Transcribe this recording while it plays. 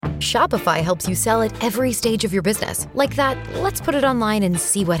Shopify helps you sell at every stage of your business. Like that, let's put it online and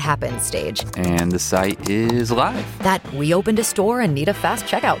see what happens stage. And the site is live. That we opened a store and need a fast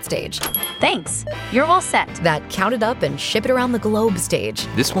checkout stage. Thanks. You're all set. That count it up and ship it around the globe stage.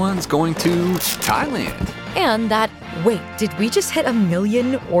 This one's going to Thailand. And that, wait, did we just hit 1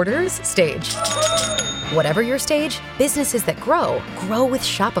 million orders stage? Whatever your stage, businesses that grow with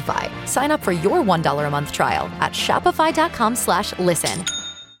Shopify. Sign up for your $1 a month trial at shopify.com/listen.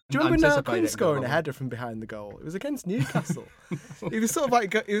 Do you remember Niall Quinn scoring a header from behind the goal? It was against Newcastle. He was sort of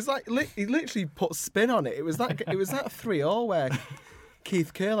like, he literally put spin on it. It was that 3-3 where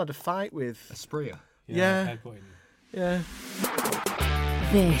Keith Curle had a fight with Asprilla. Yeah.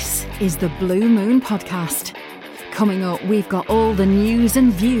 This is the Blue Moon Podcast. Coming up, we've got all the news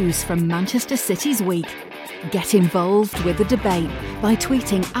and views from Manchester City's week. Get involved with the debate by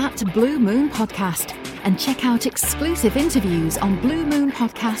tweeting at Blue Moon Podcast and check out exclusive interviews on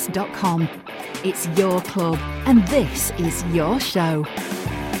bluemoonpodcast.com. It's your club and this is your show.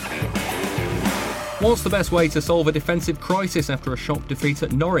 What's the best way to solve a defensive crisis after a shock defeat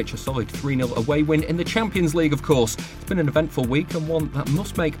at Norwich? A solid 3-0 away win in the Champions League, of course. It's been an eventful week and one that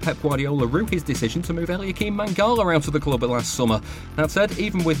must make Pep Guardiola rue his decision to move Eliakim Mangala out of the club last summer. That said,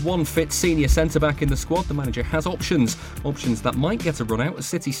 even with one fit senior centre-back in the squad, the manager has options that might get a run out as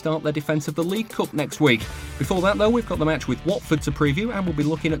City start their defence of the League Cup next week. Before that, though, we've got the match with Watford to preview and we'll be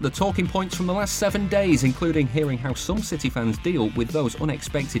looking at the talking points from the last 7 days, including hearing how some City fans deal with those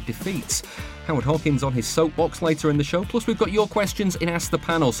unexpected defeats. Howard Hawkins on his soapbox later in the show. Plus, we've got your questions in Ask the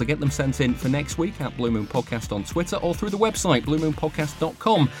Panel, so get them sent in for next week at Blue Moon Podcast on Twitter or through the website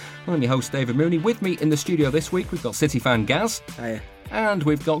bluemoonpodcast.com. I'm your host, David Mooney. With me in the studio this week, we've got City fan Gaz. Hiya. And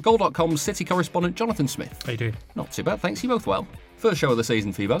we've got Goal.com's City correspondent Jonathan Smith. How you doing? Not too bad, thanks. You both well. First show of the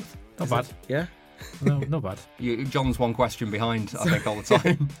season for you both. Not bad. Yeah. No, not bad. John's one question behind, I think, all the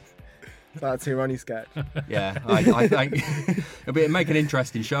time. That's a Ronnie sketch. Yeah, I think it'll make an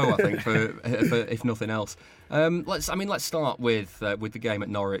interesting show. I think for if nothing else. Let's start with the game at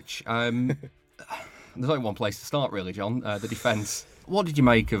Norwich. There's only one place to start, really, John. The defence. What did you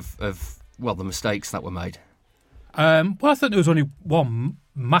make of the mistakes that were made? Well, I thought there was only one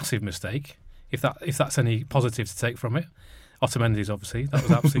massive mistake, if that's any positive to take from it. Otamendi's, obviously, that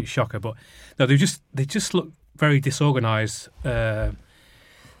was an absolute shocker. But no, they just look very disorganised.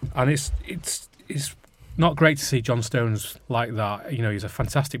 And it's not great to see John Stones like that. You know, he's a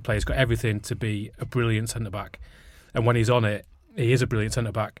fantastic player. He's got everything to be a brilliant centre-back. And when he's on it, he is a brilliant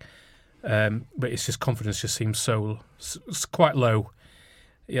centre-back. But it's just confidence just seems quite low.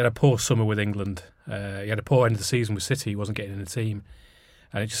 He had a poor summer with England. He had a poor end of the season with City. He wasn't getting in the team.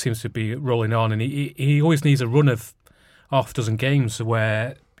 And it just seems to be rolling on. And he always needs a run of half a dozen games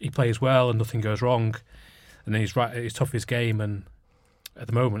where he plays well and nothing goes wrong. And then he's top of his game, and at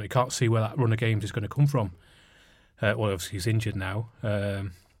the moment, he can't see where that run of games is going to come from. Well, obviously, he's injured now.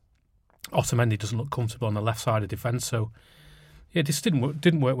 Otamendi doesn't look comfortable on the left side of defence, so yeah, this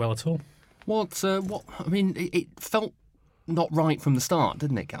didn't work well at all. It felt not right from the start,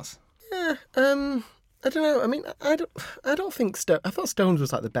 didn't it, Gaz? Yeah, I don't know. I mean, I don't think I thought Stones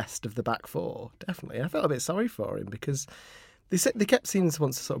was like the best of the back four, definitely. I felt a bit sorry for him because they kept seeming to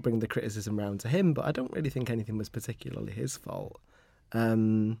want to sort of bring the criticism round to him, but I don't really think anything was particularly his fault.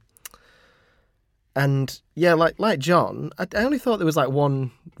 And yeah, like John, I only thought there was like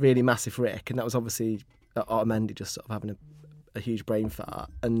one really massive rick, and that was obviously Otamendi just sort of having a huge brain fart.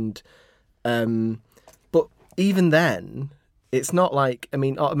 And but even then, it's not like, I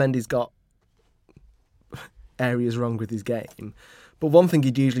mean, Otamendi's got areas wrong with his game, but one thing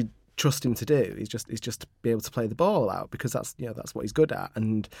you'd usually trust him to do is just to be able to play the ball out, because that's what he's good at,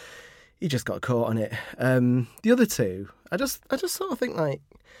 and he just got caught on it. The other two, I just sort of think, like,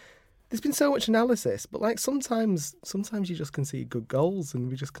 there's been so much analysis, but like sometimes you just concede good goals, and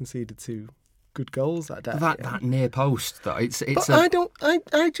we just conceded 2 good goals that day. That near post, though, it's. But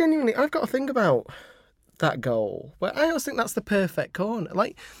I genuinely, I've got to think about that goal. Well, I always think that's the perfect corner.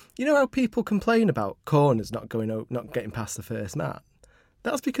 Like, you know how people complain about corners not getting past the first man?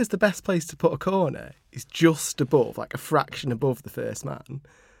 That's because the best place to put a corner is just above, like a fraction above the first man,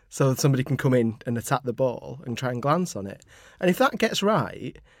 so that somebody can come in and attack the ball and try and glance on it. And if that gets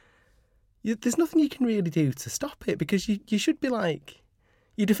right, there's nothing you can really do to stop it, because you should be like,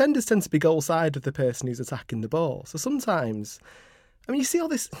 your defenders tend to be goal side of the person who's attacking the ball. So sometimes, I mean, you see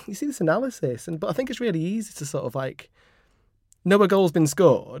this analysis, but I think it's really easy to sort of like know a goal's been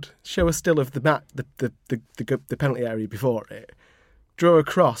scored, show a still of the penalty area before it, draw a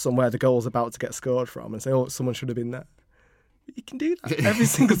cross on where the goal's about to get scored from, and say, oh, someone should have been there. You can do that every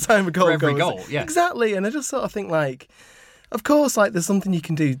single time a goal For every goes. goal, yeah. Exactly, and I just sort of think, like, of course, like, there's something you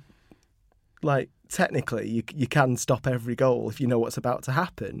can do like technically you can stop every goal if you know what's about to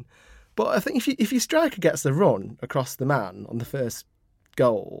happen. But I think if your striker gets the run across the man on the first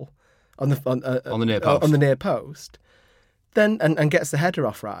goal on the near post, then and gets the header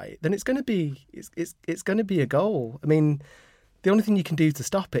off right, then it's going to be it's going to be a goal. I mean, the only thing you can do to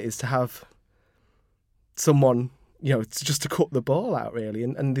stop it is to have someone, just to cut the ball out, really,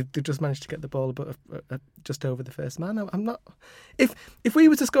 and they've just managed to get the ball just over the first man. I'm not. If we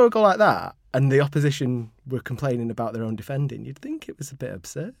were to score a goal like that and the opposition were complaining about their own defending, you'd think it was a bit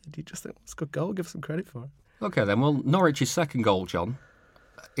absurd. You'd just think, it's a good goal, give us some credit for it. Okay, then. Well, Norwich's second goal, John,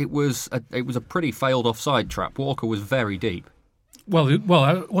 it was a pretty failed offside trap. Walker was very deep. Well, it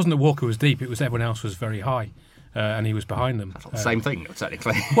wasn't that Walker was deep; it was everyone else was very high. And he was behind them. That's not the same thing,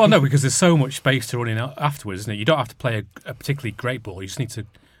 technically. Well, no, because there's so much space to run in afterwards, isn't it? You don't have to play a particularly great ball. You just need to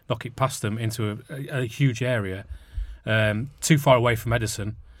knock it past them into a huge area, too far away from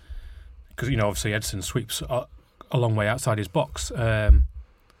Ederson, because obviously Ederson sweeps a long way outside his box. They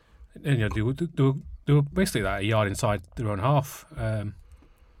were basically a yard inside their own half.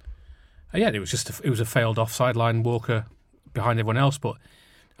 It was a failed offside line. Walker behind everyone else, but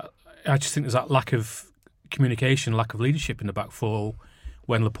I just think there's that lack of communication, lack of leadership in the back four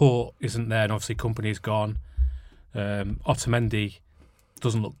when Laporte isn't there, and obviously Kompany's gone. Otamendi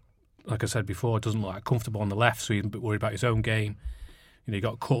doesn't look, like I said before, doesn't look comfortable on the left, so he's a bit worried about his own game. He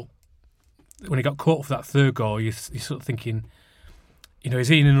got caught. When he got caught for that third goal, you're sort of thinking, is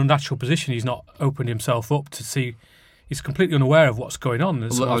he in an unnatural position? He's not opened himself up to see. He's completely unaware of what's going on. I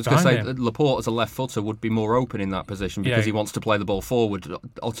was going to say, Laporte as a left footer would be more open in that position because he wants to play the ball forward.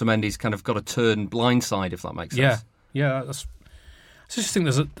 Otamendi's kind of got to turn blindside, if that makes sense. Yeah. I just think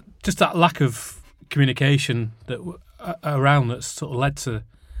there's just that lack of communication around that's sort of led to,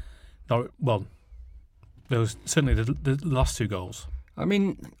 well, there was certainly the last two goals. I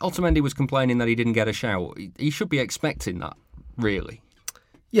mean, Otamendi was complaining that he didn't get a shout. He should be expecting that, really.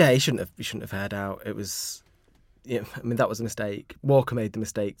 Yeah, he shouldn't have heard out. It was. Yeah, I mean, that was a mistake. Walker made the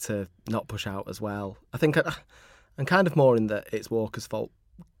mistake to not push out as well. I think I'm kind of more in that it's Walker's fault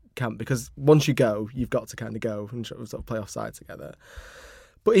camp, because once you go, you've got to kind of go and sort of play offside together.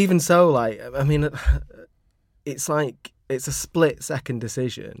 But even so, it's like it's a split-second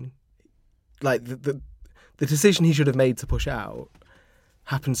decision. Like the decision he should have made to push out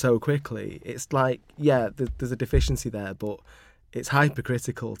happened so quickly. It's like, there's a deficiency there, but it's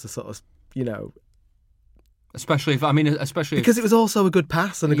hypercritical to sort of, Especially because it was also a good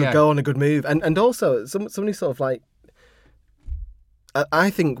pass and a good goal and a good move, and also somebody sort of like. I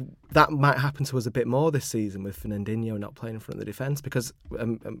think that might happen to us a bit more this season with Fernandinho not playing in front of the defence, because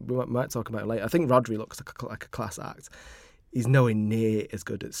we might talk about it later. I think Rodri looks like a class act. He's nowhere near as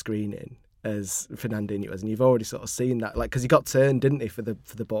good at screening as Fernandinho is, and you've already sort of seen that, because he got turned, didn't he, for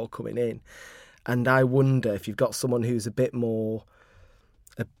the ball coming in, and I wonder if you've got someone who's a bit more,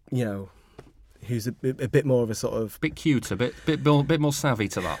 who's a bit more of a sort of bit cute, a bit more savvy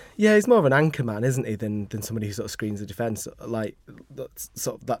to that. Yeah, he's more of an anchor man, isn't he, than somebody who sort of screens the defence, like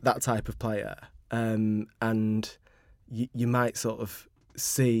sort of that type of player. And you might sort of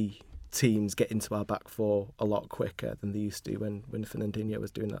see teams get into our back four a lot quicker than they used to when Fernandinho was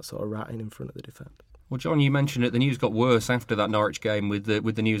doing that sort of ratting in front of the defence. Well, John, you mentioned it. The news got worse after that Norwich game with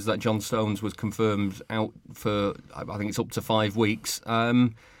the news that John Stones was confirmed out for, I think it's up to 5 weeks.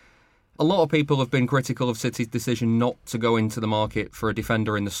 A lot of people have been critical of City's decision not to go into the market for a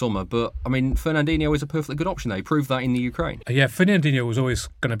defender in the summer, but I mean, Fernandinho is a perfectly good option. They proved that in the Ukraine. Yeah, Fernandinho was always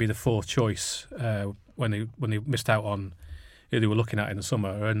going to be the fourth choice when they missed out on who they were looking at in the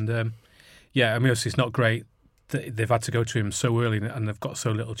summer. And obviously it's not great that they've had to go to him so early and they've got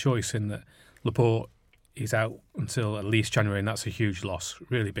so little choice in that Laporte is out until at least January, and that's a huge loss,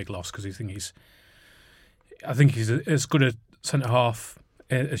 really big loss, because I think he's as good a centre half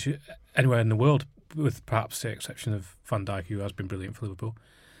as anywhere in the world, with perhaps the exception of Van Dijk, who has been brilliant for Liverpool.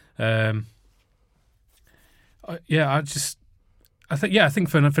 I think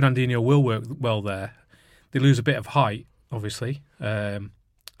Fernandinho will work well there. They lose a bit of height, obviously, and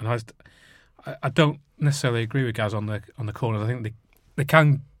I don't necessarily agree with Gaz on the corners. I think they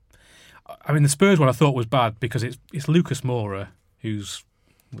can. I mean, the Spurs one I thought was bad because it's Lucas Moura, he's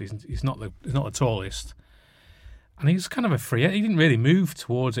not the tallest. And he's kind of a free. He didn't really move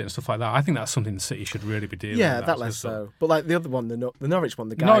towards it and stuff like that. I think that's something the City should really be dealing with. Yeah, that less so. But like the other one, the Norwich one,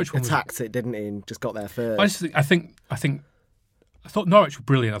 the guy attacked it, didn't he, and just got there first. I thought Norwich were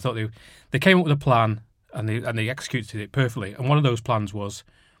brilliant. I thought they came up with a plan and they executed it perfectly. And one of those plans was,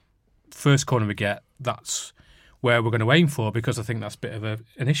 first corner we get, that's where we're going to aim for, because I think that's a bit of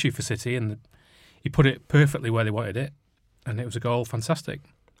an issue for City. And he put it perfectly where they wanted it, and it was a goal. Fantastic.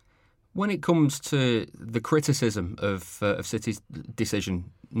 When it comes to the criticism of City's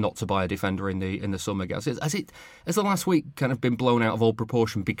decision not to buy a defender in the summer, has the last week kind of been blown out of all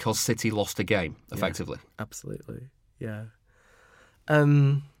proportion because City lost a game effectively? Yeah, absolutely, yeah.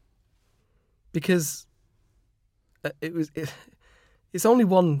 Because it's only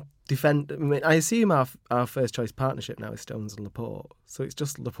one defender. I mean, I assume our first choice partnership now is Stones and Laporte, so it's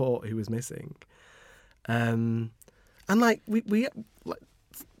just Laporte who was missing. And like we like,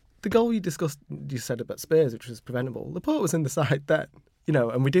 the goal you said about Spurs, which was preventable. Laporte was in the side then,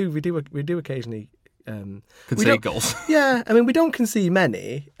 and we do occasionally concede goals. Yeah, I mean we don't concede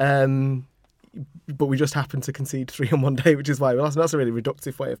many, but we just happen to concede 3 on one day, which is why that's a really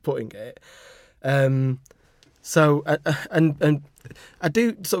reductive way of putting it. So and I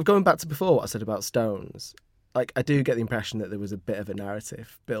do sort of going back to before what I said about Stones. Like I do get the impression that there was a bit of a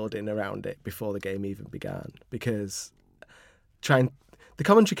narrative building around it before the game even began, because the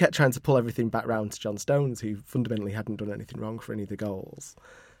commentary kept trying to pull everything back round to John Stones, who fundamentally hadn't done anything wrong for any of the goals.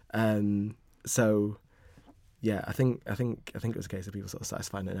 So, yeah, I think it was a case of people sort of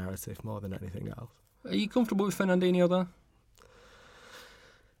satisfying the narrative more than anything else. Are you comfortable with Fernandinho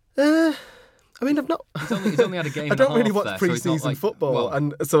there? I mean, I've not. He's only had a game. I don't really watch there, pre-season football,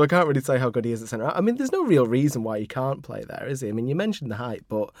 and so I can't really say how good he is at centre. I mean, there's no real reason why he can't play there, is he? I mean, you mentioned the height,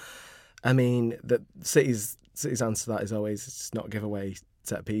 but I mean, that City's answer to that is always just not give away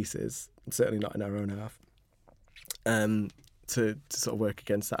set pieces. Certainly not in our own half. To sort of work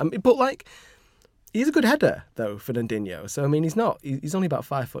against that. I mean, but like, he's a good header though, Fernandinho. So I mean, he's only about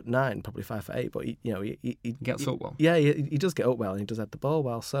 5'9", probably 5'8", but he gets up well. Yeah, he does get up well, and he does head the ball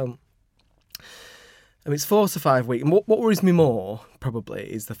well. So. I mean, it's 4 to 5 weeks. And what worries me more,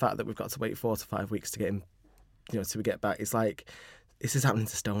 probably, is the fact that we've got to wait 4 to 5 weeks to get him, till we get back. It's like, this is happening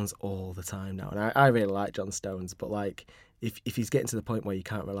to Stones all the time now. And I really like John Stones, but like, if he's getting to the point where you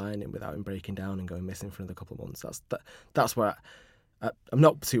can't rely on him without him breaking down and going missing for another couple of months, that's where I'm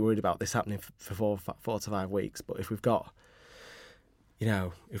not too worried about this happening for 4 to 5 weeks. But if we've got,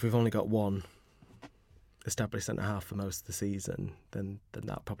 if we've only got one established centre-half for most of the season, then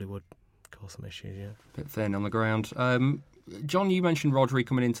that probably would cause some issues, yeah. Bit thin on the ground. John, you mentioned Rodri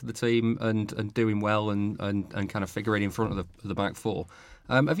coming into the team and doing well and kind of figuring in front of the back four.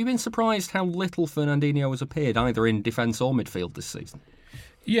 Have you been surprised how little Fernandinho has appeared either in defence or midfield this season?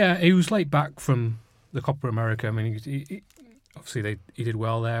 Yeah, he was late back from the Copa America. I mean, he obviously he did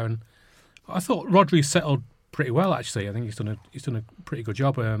well there, and I thought Rodri settled pretty well. Actually, I think he's done a pretty good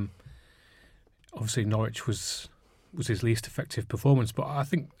job. Obviously, Norwich was his least effective performance, but I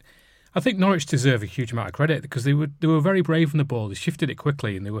think Norwich deserve a huge amount of credit because they were very brave on the ball. They shifted it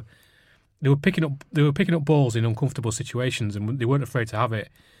quickly, and they were picking up balls in uncomfortable situations, and they weren't afraid to have it,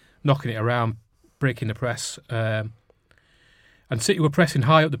 knocking it around, breaking the press. And City were pressing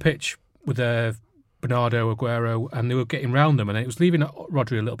high up the pitch with Bernardo, Aguero, and they were getting round them, and it was leaving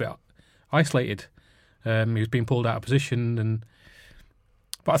Rodri a little bit isolated. He was being pulled out of position,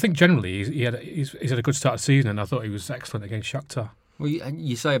 but I think generally he's had a good start to the season, and I thought he was excellent against Shakhtar. Well,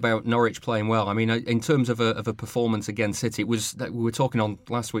 you say about Norwich playing well. I mean, in terms of a performance against City, it was we were talking on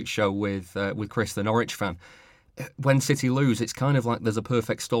last week's show with Chris, the Norwich fan. When City lose, it's kind of like there's a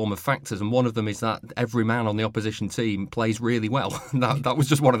perfect storm of factors, and one of them is that every man on the opposition team plays really well. that was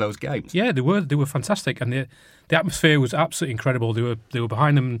just one of those games. Yeah, they were fantastic, and the atmosphere was absolutely incredible. They were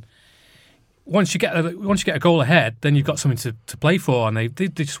behind them. Once you get a goal ahead, then you've got something to play for, and they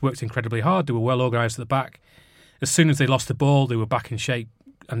just worked incredibly hard. They were well organised at the back. As soon as they lost the ball, they were back in shape,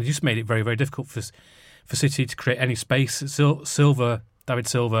 and they just made it very, very difficult for City to create any space. David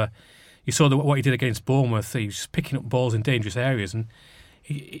Silva, you saw what he did against Bournemouth. He was just picking up balls in dangerous areas, and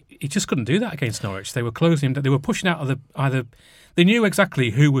he just couldn't do that against Norwich. They were closing him. They were pushing out of either. They knew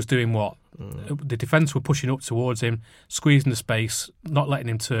exactly who was doing what. The defence were pushing up towards him, squeezing the space, not letting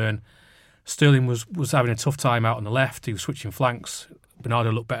him turn. Sterling was having a tough time out on the left. He was switching flanks.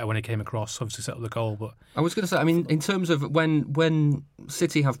 Bernardo looked better when he came across, obviously set up the goal. But I was going to say, I mean, in terms of when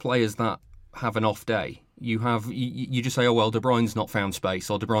City have players that have an off day, you just say, oh well, De Bruyne's not found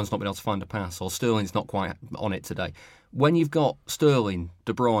space, or De Bruyne's not been able to find a pass, or Sterling's not quite on it today. When you've got Sterling,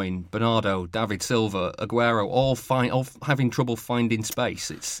 De Bruyne, Bernardo, David Silva, Aguero all having trouble finding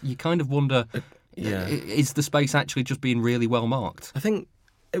space, you kind of wonder, is the space actually just being really well marked? I think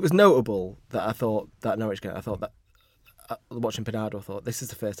it was notable that I thought that Norwich game. I thought that. Watching Bernardo, I thought this is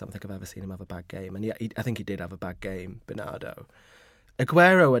the first time I think I've ever seen him have a bad game, and I think he did have a bad game, Bernardo.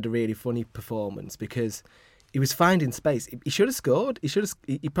 Aguero had a really funny performance because he was finding space. He should have scored.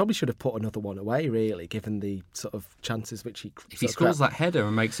 He probably should have put another one away, really, given the sort of chances which he. If he scores that header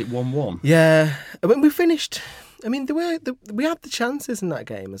and makes it 1-1. Yeah, when we finished, I mean, we had the chances in that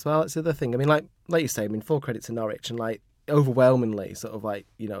game as well. It's the other thing. I mean, like you say, I mean, full credit to Norwich, and like overwhelmingly, sort of like,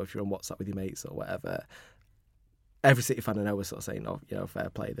 you know, if you're on WhatsApp with your mates or whatever, every City fan I know was sort of saying, "Oh, you know, fair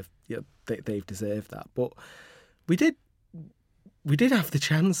play. They've deserved that." But we did have the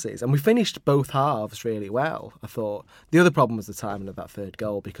chances, and we finished both halves really well. I thought the other problem was the timing of that third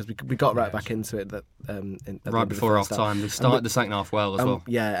goal, because we got right back into it Right before half time. They started the second half well as well.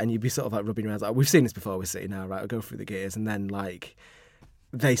 Yeah, and you'd be sort of like rubbing around. Like, we've seen this before with City now, right? We'll go through the gears, and then like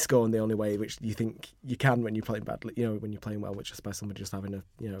they score in the only way which you think you can when you're playing badly. You know, when you're playing well, which is by somebody just having a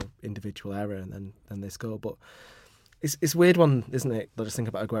individual error, and then they score. But it's a weird one, isn't it? I just think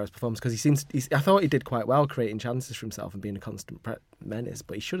about Aguero's performance, because I thought he did quite well creating chances for himself and being a constant menace,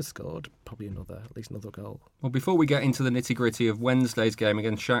 but he should have scored probably at least another goal. Well, before we get into the nitty-gritty of Wednesday's game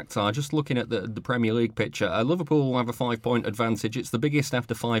against Shakhtar, just looking at the Premier League picture, Liverpool have a 5-point advantage. It's the biggest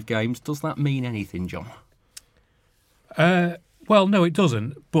after 5 games. Does that mean anything, John? Well, no, it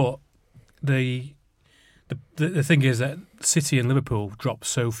doesn't. But the thing is that City and Liverpool drop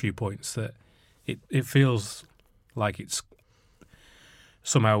so few points that it feels like it's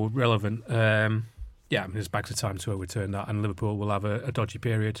somehow relevant. Yeah, I mean, there's bags of time to overturn that, and Liverpool will have a dodgy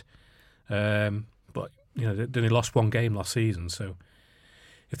period. But you know, they only lost 1 game last season, so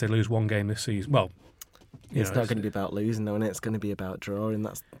if they lose 1 game this season, well, it's not going to be about losing, though, and it's going to be about drawing.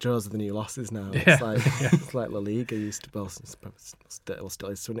 Draws are the new losses now. Yeah. It's like it's like La Liga used to. Well, still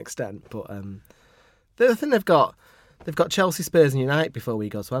is to an extent, but the thing they've got Chelsea, Spurs, and United before we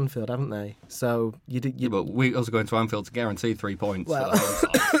go to Anfield, haven't they? So but we also going to Anfield to guarantee 3 points. Well,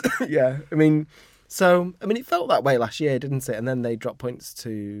 yeah, I mean, it felt that way last year, didn't it? And then they dropped points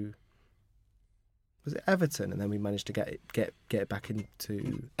to, was it Everton? And then we managed to get it back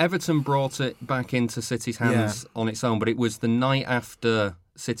into. Everton brought it back into City's hands on its own, but it was the night after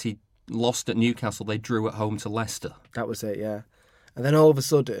City lost at Newcastle. They drew at home to Leicester. That was it, yeah. And then all of a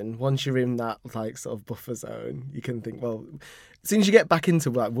sudden, once you're in that like sort of buffer zone, you can think, well, as soon as you get back into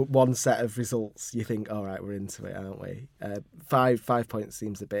like one set of results, you think, all right, we're into it, aren't we? 5 points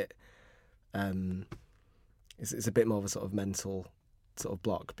seems a bit. It's a bit more of a sort of mental sort of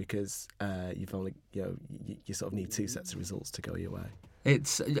block, because you've only you sort of need 2 sets of results to go your way.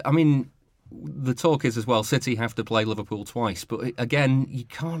 The talk is as well, City have to play Liverpool twice, but again, you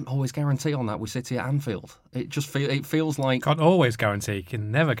can't always guarantee on that with City at Anfield. It feels like can't always guarantee. You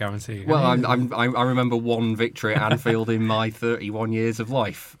can never guarantee. Well, I remember 1 victory at Anfield in my 31 years of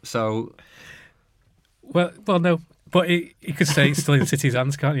life. So, well, no, but you could say it's still in City's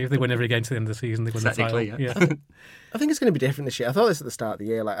hands, can't you? If they win every game to the end of the season, they win the title. Yeah. I think it's going to be different this year. I thought this at the start of the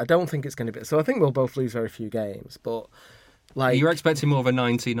year. Like, I don't think it's going to be. So I think we'll both lose very few games, but. Like, you're expecting more of a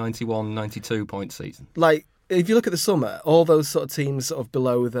 90, 91, 92 point season. Like, if you look at the summer, all those sort of teams sort of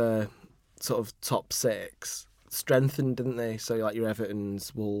below the sort of top 6 strengthened, didn't they? So like your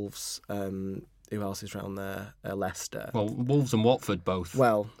Evertons, Wolves, who else is around there? Leicester. Well, Wolves and Watford both.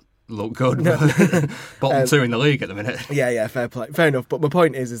 Well, look good. No. Bottom 2 in the league at the minute. Yeah, fair play, fair enough. But my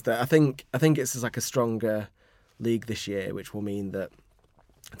point is that I think it's just like a stronger league this year, which will mean that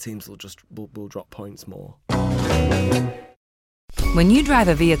teams will drop points more. When you drive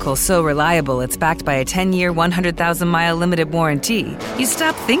a vehicle so reliable it's backed by a 10-year, 100,000-mile limited warranty, you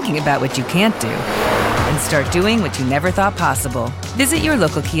stop thinking about what you can't do and start doing what you never thought possible. Visit your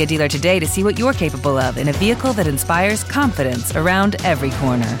local Kia dealer today to see what you're capable of in a vehicle that inspires confidence around every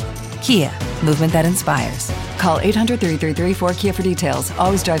corner. Kia, movement that inspires. Call 800-333-4KIA for details.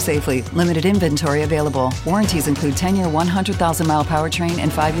 Always drive safely. Limited inventory available. Warranties include 10-year 100,000-mile powertrain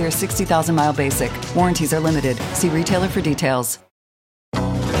and 5-year 60,000-mile basic. Warranties are limited. See retailer for details.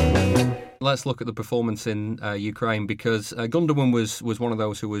 Let's look at the performance in Ukraine, because Gundogan was one of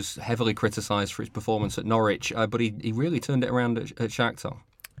those who was heavily criticised for his performance at Norwich, but he really turned it around at Shakhtar.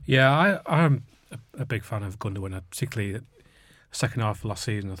 Yeah, I'm a big fan of Gundogan, particularly the second half of last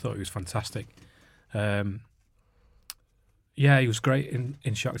season. I thought he was fantastic. Yeah, he was great in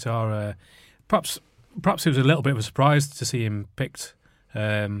Shakhtar. Perhaps it was a little bit of a surprise to see him picked.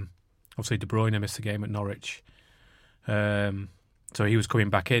 Obviously, De Bruyne missed the game at Norwich. So he was coming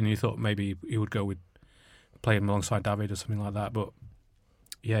back in, and you thought maybe he would go with playing alongside David or something like that. But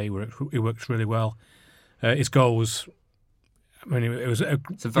yeah, he worked really well. His goal was, I mean, it's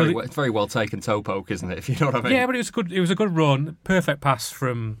a very well taken toe poke, isn't it? If you know what I mean. Yeah, but it was a good run, perfect pass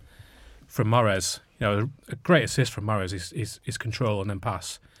from Mahrez. You know, a great assist from Mahrez. His control and then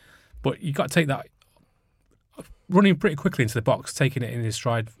pass. But you got to take that, running pretty quickly into the box, taking it in his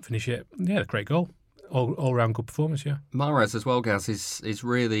stride, finish it. Yeah, great goal. all round good performance. Yeah, Mahrez as well, Gaz, is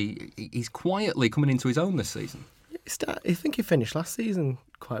really he's quietly coming into his own this season. I think he finished last season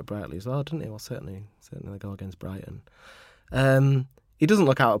quite brightly as well, didn't he? Well, certainly the goal against Brighton. He doesn't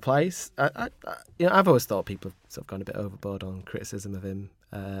look out of place. I've always thought people have sort of gone a bit overboard on criticism of him.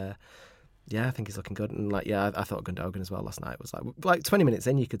 I think he's looking good. And I thought Gundogan as well last night was like 20 minutes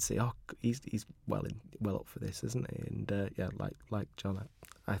in, you could see, he's well up for this, isn't he? And like John,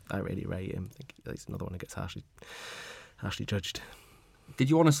 I really rate him. I think he's another one who gets harshly judged. Did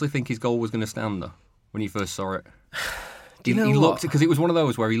you honestly think his goal was going to stand though when you first saw it? He looked, because it was one of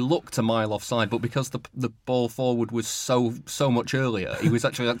those where he looked a mile offside, but because the ball forward was so much earlier, he was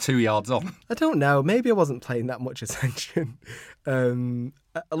actually like 2 yards off. I don't know. Maybe I wasn't paying that much attention.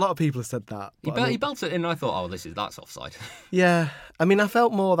 A lot of people have said that. He belted it in, and I thought, that's offside. Yeah, I mean, I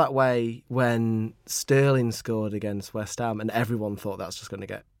felt more that way when Sterling scored against West Ham, and everyone thought that's just going to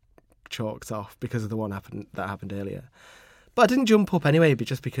get chalked off because of the one that happened earlier. But I didn't jump up anyway, but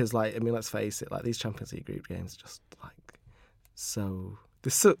just because, let's face it, these Champions League group games are just so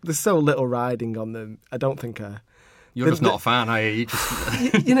there's so little riding on them. I don't think you're just not a fan, are you?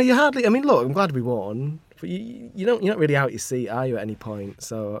 You hardly. I mean, look, I'm glad we won, but you're not really out your seat, are you, at any point?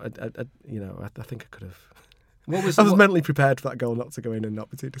 So I think I could have. I was mentally prepared for that goal not to go in and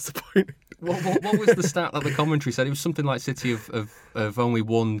not be too disappointed. What was the stat that the commentary said? It was something like City have only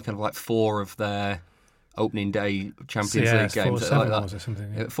won kind of 4 of their opening day Champions League games, 4 out of 7 or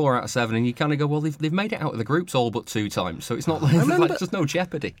something. Yeah. 4 out of 7, and you kind of go, well, they've made it out of the groups all but 2 times, so it's not there's no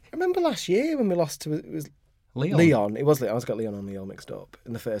jeopardy. I remember last year when we lost to Leon. It was Leon. I was got Leon and Lyon mixed up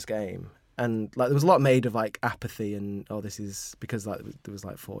in the first game, and there was a lot made of apathy and this is because there was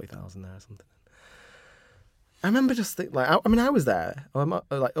 40,000 there or something. I remember just thinking, I was there.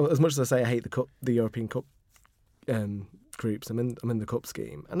 As much as I say I hate the European Cup groups, I'm in the cup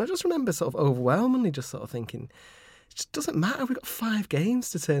scheme, and I just remember sort of overwhelmingly just sort of thinking, it just doesn't matter. We've got 5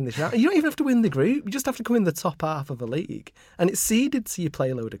 games to turn this around. You don't even have to win the group. You just have to come in the top half of a league, and it's seeded, so you play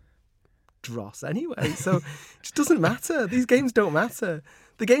a load of dross anyway. So it just doesn't matter. These games don't matter.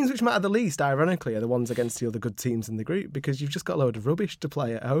 The games which matter the least, ironically, are the ones against the other good teams in the group, because you've just got a load of rubbish to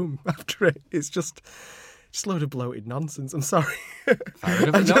play at home after it. It's just a load of bloated nonsense. I'm sorry. Fair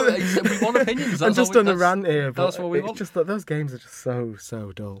enough. We want opinions. I'm just on a rant here, but that's what we want. It's just that those games are just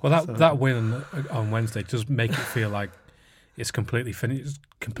so dull. Well, that win on Wednesday does make it feel like it's completely finished, it's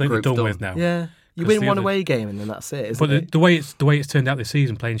completely done with now. Yeah, you win one away game and then that's it. Isn't it? The way it's turned out this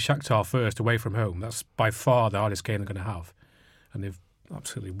season, playing Shakhtar first away from home, that's by far the hardest game they're going to have, and they've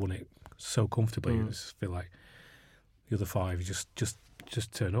absolutely won it so comfortably. I just feel like the other 5, you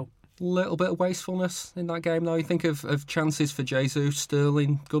just turn up. Little bit of wastefulness in that game, though. You think of chances for Jesus,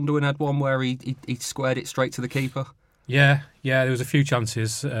 Sterling, Gundogan had one where he squared it straight to the keeper. Yeah, there was a few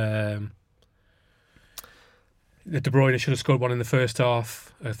chances. De Bruyne should have scored one in the first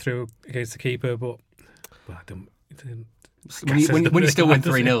half through against the keeper, but I don't. When you still win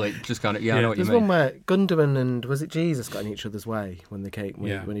 3-0, it just kind of I know what you mean. There's one where Gundogan and was it Jesus got in each other's way when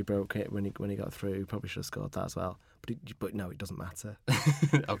he broke it when he got through. Probably should have scored that as well. But no, it doesn't matter.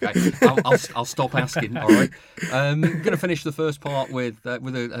 Okay, I'll stop asking. All right, I'm going to finish the first part with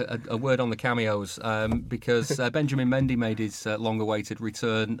a word on the cameos because Benjamin Mendy made his long-awaited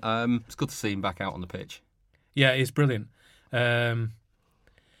return. It's good to see him back out on the pitch. Yeah, he's brilliant. You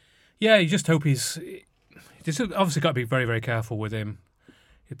just hope he's obviously got to be very, very careful with him.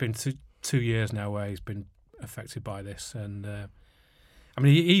 It's been 2 years now where he's been affected by this, and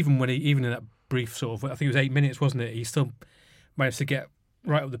even in that brief sort of, I think it was 8 minutes, wasn't it? He still managed to get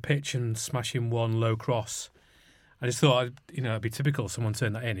right up the pitch and smash in one low cross. I just thought, it'd be typical if someone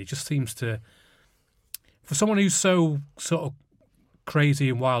turned that in. It just seems to, for someone who's so sort of crazy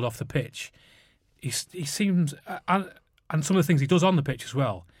and wild off the pitch, he seems, and some of the things he does on the pitch as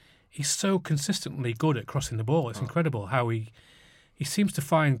well, he's so consistently good at crossing the ball. It's incredible how he seems to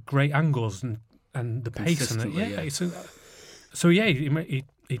find great angles and the pace and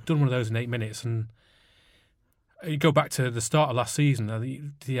he'd done one of those in 8 minutes, and you go back to the start of last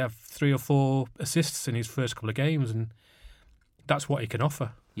season. He have 3 or 4 assists in his first couple of games, and that's what he can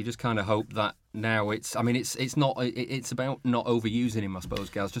offer. You just kind of hope that now it's about not overusing him, I suppose,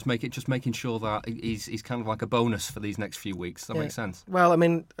 Gaz. Just making sure that he's kind of like a bonus for these next few weeks. Does that make sense? Well, I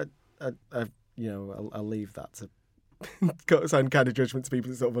mean, I'll leave that to sound kind of judgment to people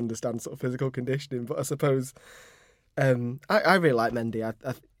who sort of understand sort of physical conditioning. But I suppose I really like Mendy.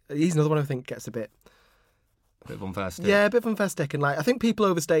 He's another one I think gets a bit of unfair stick. Yeah, a bit of unfair stick, and I think people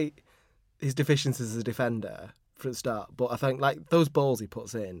overstate his deficiencies as a defender for the start, but I think those balls he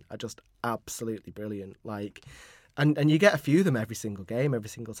puts in are just absolutely brilliant. And you get a few of them every single game, every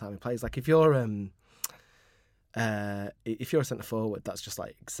single time he plays. If you're if you're a centre forward, that's just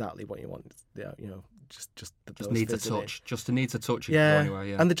like exactly what you want. Yeah, just needs a touch. Just needs a touch. Yeah,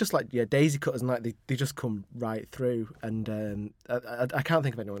 and they're just like daisy cutters, and like they just come right through. And I can't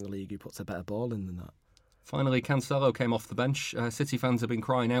think of anyone in the league who puts a better ball in than that. Finally, Cancelo came off the bench. City fans have been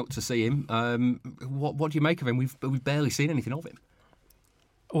crying out to see him. What do you make of him? We've barely seen anything of him.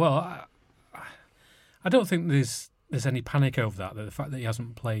 Well, I don't think there's any panic over that. The fact that he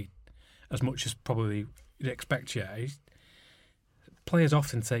hasn't played as much as probably you'd expect yet. Players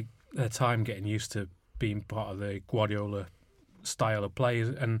often take their time getting used to being part of the Guardiola style of play,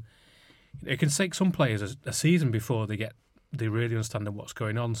 and it can take some players a season before they really understand what's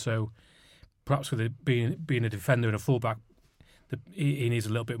going on. So perhaps with it being a defender and a fullback, he needs a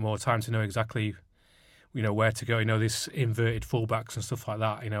little bit more time to know exactly where to go. This inverted fullbacks and stuff like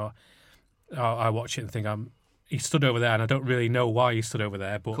that. I watch it and think he stood over there, and I don't really know why he stood over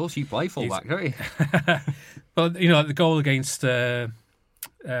there. But of course, you play fullback, don't you? Well, the goal against the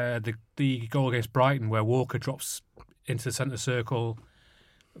goal against Brighton, where Walker drops into the centre circle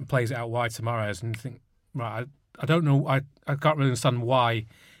and plays it out wide to Mahrez, and you think, right, I don't know, I can't really understand why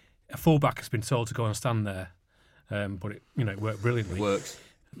a fullback has been told to go and stand there, but it worked brilliantly. It works.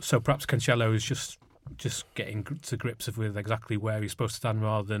 So perhaps Cancelo is just getting to grips with exactly where he's supposed to stand,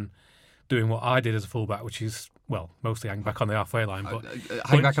 rather than doing what I did as a fullback, which is, well, mostly hang back on the halfway line. But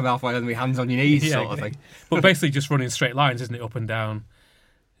hang back on the halfway line with your hands on your knees, sort of thing. But basically just running straight lines, isn't it, up and down?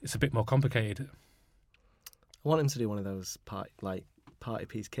 It's a bit more complicated. I want him to do one of those party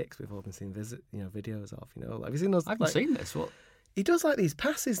piece kicks we've all been seeing videos of. Have you seen those? I haven't seen this. What? He does like these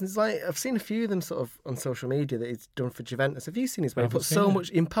passes, and it's like I've seen a few of them sort of on social media that he's done for Juventus. Have you seen his? Where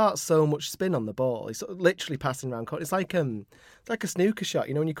he imparts so much spin on the ball. He's sort of literally passing around. It's like a snooker shot.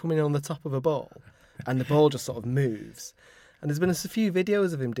 When you come in on the top of a ball, and the ball just sort of moves. And there's been a few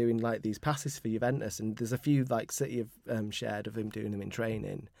videos of him doing like these passes for Juventus, and there's a few like City have shared of him doing them in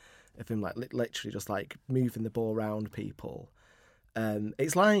training, of him like literally just like moving the ball around people.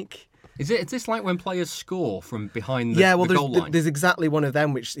 It's like. Is this like when players score from behind the goal line? There's exactly one of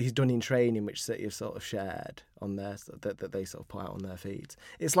them which he's done in training, which City have sort of shared on their that they sort of put out on their feeds.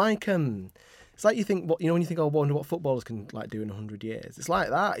 It's like you think when you think, I wonder what footballers can like do in 100 years. It's like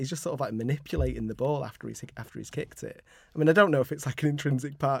that. He's just sort of like manipulating the ball after he's kicked it. I mean, I don't know if it's like an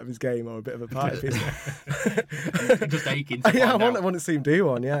intrinsic part of his game or a bit of a part of his. Just aching. To I want to see him do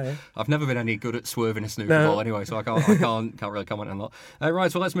one. Yeah. I've never been any good at swerving a snooker ball anyway, so I can't really comment on that.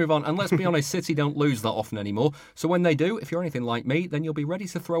 Right, so let's move on. And let's be honest, City don't lose that often anymore. So when they do, if you're anything like me, then you'll be ready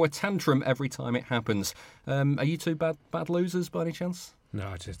to throw a tantrum every time it happens. Are you two bad losers by any chance? No,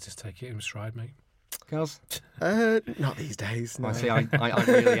 I just take it in stride, mate. Gaz? Not these days. No. I see, I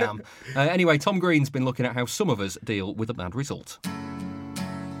really am. Anyway, Tom Green's been looking at how some of us deal with a bad result.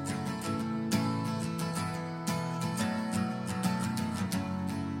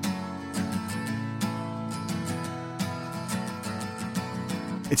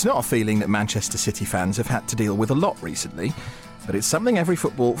 It's not a feeling that Manchester City fans have had to deal with a lot recently, but it's something every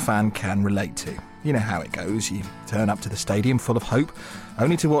football fan can relate to. You know how it goes. You turn up to the stadium full of hope,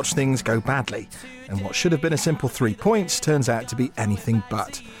 only to watch things go badly. And what should have been a simple 3 points turns out to be anything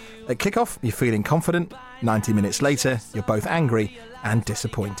but. At kick-off, you're feeling confident. 90 minutes later, you're both angry and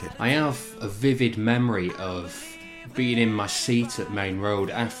disappointed. I have a vivid memory of being in my seat at Main Road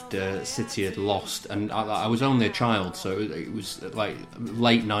after City had lost, and I was only a child, so it was like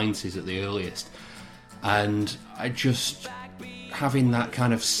late 90s at the earliest, and I just having that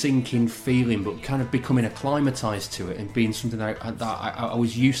kind of sinking feeling, but kind of becoming acclimatised to it and being something that I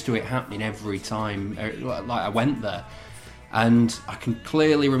was used to it happening every time like I went there. And I can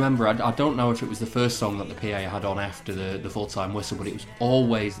clearly remember, I don't know if it was the first song that the PA had on after the full-time whistle, but it was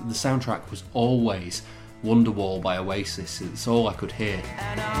always, the soundtrack was always Wonderwall by Oasis. It's all I could hear.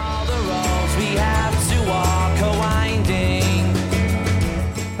 And all the roads we have to walk are winding.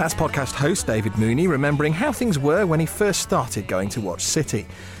 That's podcast host David Mooney remembering how things were when he first started going to watch City.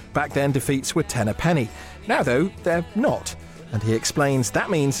 Back then, defeats were 10 a penny. Now, though, they're not. And he explains that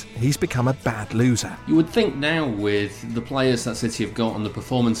means he's become a bad loser. You would think now, with the players that City have got and the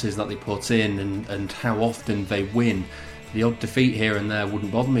performances that they put in and how often they win, the odd defeat here and there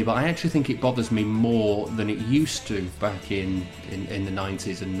wouldn't bother me, but I actually think it bothers me more than it used to back in the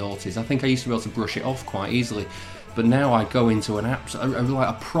 90s and noughties. I think I used to be able to brush it off quite easily, but now I go into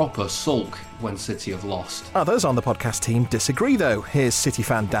a proper sulk when City have lost. Others on the podcast team disagree, though. Here's City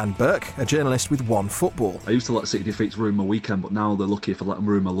fan Dan Burke, a journalist with One Football. I used to let City defeats ruin my weekend, but now they're lucky if I let them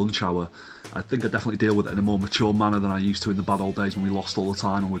ruin my lunch hour. I think I definitely deal with it in a more mature manner than I used to in the bad old days when we lost all the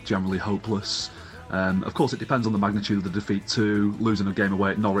time and were generally hopeless. Of course, it depends on the magnitude of the defeat too. Losing a game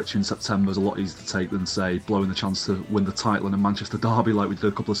away at Norwich in September is a lot easier to take than, say, blowing the chance to win the title in a Manchester derby like we did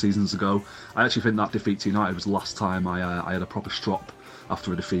a couple of seasons ago. I actually think that defeat to United was the last time I had a proper strop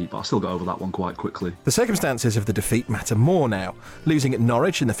after a defeat, but I still got over that one quite quickly. The circumstances of the defeat matter more now. Losing at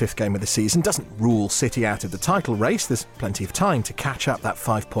Norwich in the 5th game of the season doesn't rule City out of the title race. There's plenty of time to catch up that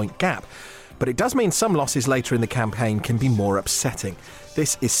 5-point gap. But it does mean some losses later in the campaign can be more upsetting.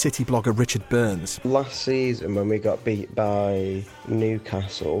 This is City blogger Richard Burns. Last season, when we got beat by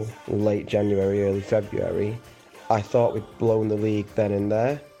Newcastle late January, early February, I thought we'd blown the league then and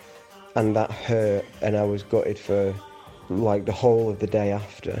there, and that hurt, and I was gutted for like the whole of the day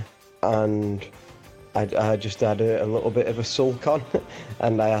after, and I just had a little bit of a sulk on,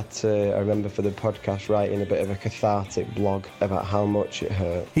 and I remember for the podcast writing a bit of a cathartic blog about how much it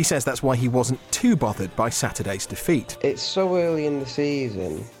hurt. He says that's why he wasn't too bothered by Saturday's defeat. It's so early in the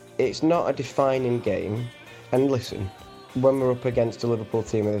season, it's not a defining game, and listen, when we're up against a Liverpool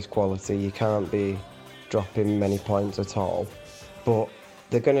team of this quality, you can't be dropping many points at all, but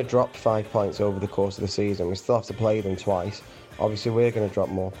they're going to drop 5 points over the course of the season. We still have to play them twice. Obviously, we're going to drop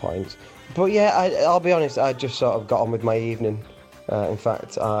more points. But yeah, I'll be honest, I just sort of got on with my evening. In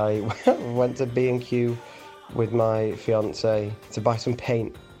fact, I went to B&Q with my fiancée to buy some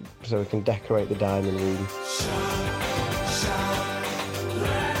paint so we can decorate the dining room.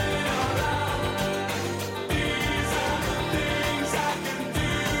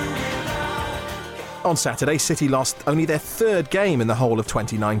 On Saturday, City lost only their 3rd game in the whole of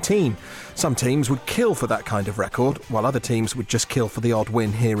 2019. Some teams would kill for that kind of record, while other teams would just kill for the odd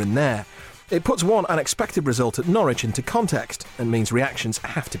win here and there. It puts one unexpected result at Norwich into context and means reactions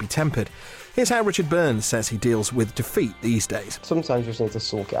have to be tempered. Here's how Richard Burns says he deals with defeat these days. Sometimes you just need to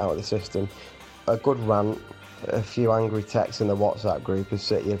sulk it out of the system. A good rant, a few angry texts in the WhatsApp group as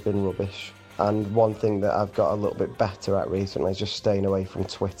City have been rubbish. And one thing that I've got a little bit better at recently is just staying away from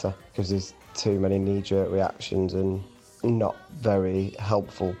Twitter, because there's too many knee-jerk reactions and not very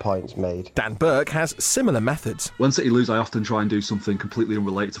helpful points made. Dan Burke has similar methods. When City lose, I often try and do something completely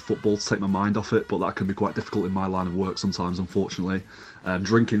unrelated to football to take my mind off it, but that can be quite difficult in my line of work sometimes, unfortunately.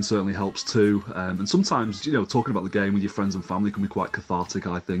 Drinking certainly helps too, and sometimes, talking about the game with your friends and family can be quite cathartic,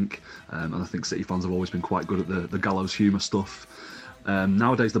 I think. And I think City fans have always been quite good at the gallows humour stuff.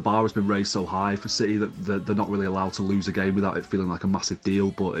 Nowadays the bar has been raised so high for City that they're not really allowed to lose a game without it feeling like a massive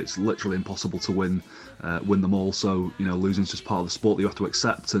deal, but it's literally impossible to win them all, so losing is just part of the sport that you have to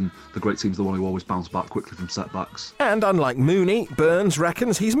accept, and the great team's the one who always bounce back quickly from setbacks. And unlike Mooney, Burns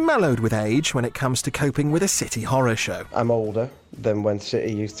reckons he's mellowed with age when it comes to coping with a City horror show. I'm older than when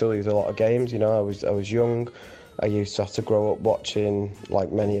City used to lose a lot of games. I was young. I used to have to grow up watching,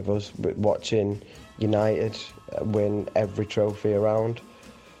 like many of us, watching United win every trophy around.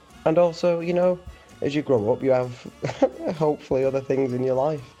 And also, as you grow up, you have hopefully other things in your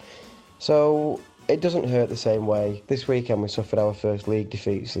life. So it doesn't hurt the same way. This weekend we suffered our first league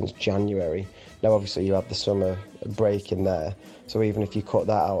defeat since January. Now obviously you have the summer break in there, so even if you cut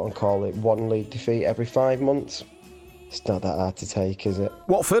that out and call it one league defeat every 5 months, it's not that hard to take, is it?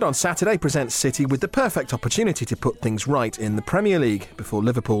 Watford on Saturday presents City with the perfect opportunity to put things right in the Premier League before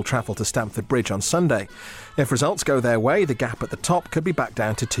Liverpool travel to Stamford Bridge on Sunday. If results go their way, the gap at the top could be back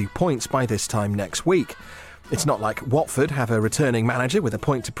down to 2 points by this time next week. It's not like Watford have a returning manager with a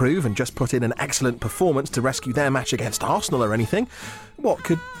point to prove and just put in an excellent performance to rescue their match against Arsenal or anything. What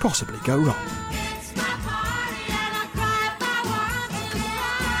could possibly go wrong?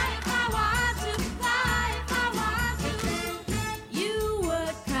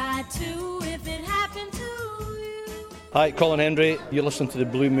 Hi, Colin Hendry. You're listening to the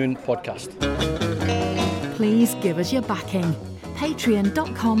Blue Moon podcast. Please give us your backing.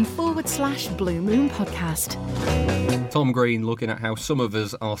 Patreon.com/Blue Moon podcast. Tom Green looking at how some of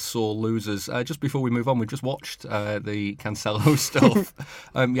us are sore losers. Just before we move on, we just watched the Cancelo stuff.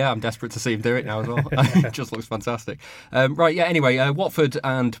 I'm desperate to see him do it now as well. It just looks fantastic. Anyway, Watford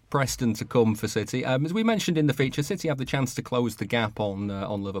and Preston to come for City. As we mentioned in the feature, City have the chance to close the gap on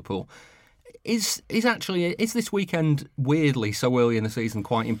Liverpool. Is this weekend, weirdly, so early in the season,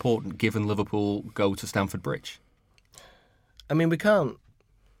 quite important given Liverpool go to Stamford Bridge? I mean, we can't.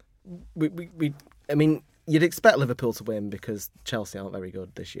 I mean, you'd expect Liverpool to win because Chelsea aren't very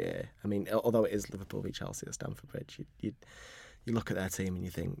good this year. I mean, although it is Liverpool v Chelsea at Stamford Bridge, you look at their team and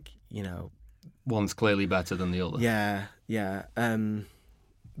you think, one's clearly better than the other. Yeah.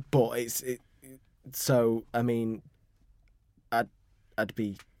 But so I mean, I'd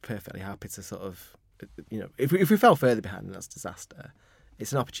be perfectly happy to sort of, if we fell further behind, that's disaster.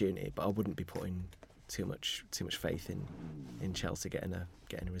 It's an opportunity, but I wouldn't be putting too much faith in Chelsea getting a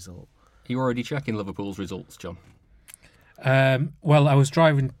result. you already checking Liverpool's results, John? Well, I was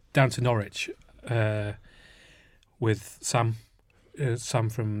driving down to Norwich with Sam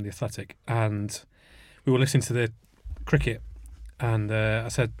from The Athletic, and we were listening to the cricket, and I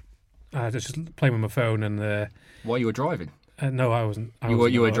said, I was just playing with my phone, and while you were driving? No, I wasn't. You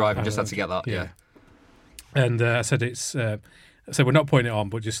were driving. Just had to get that. Yeah. And I said so we're not putting it on,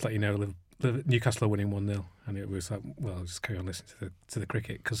 but just to let you know, Newcastle are winning 1-0, and it was like, well, I'll just carry on listening to the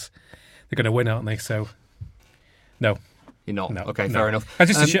cricket because they're going to win, aren't they? So, no. You're not. No, okay, no. Fair enough. I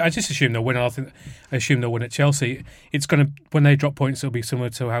just assume they'll win. I assume they'll win at Chelsea. It's going to, when they drop points, it'll be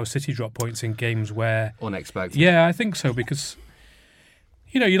similar to how City drop points in games where unexpected. Yeah, I think so, because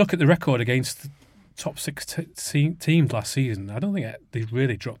you look at the record against the top 6 teams last season. I don't think they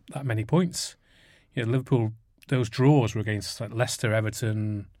really dropped that many points. Liverpool, those draws were against like Leicester,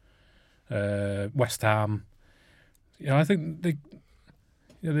 Everton, West Ham. I think they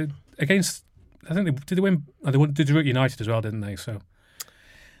against. I think did they win? They did at United as well, didn't they? So,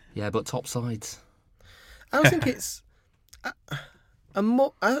 yeah, but top sides. I think it's. I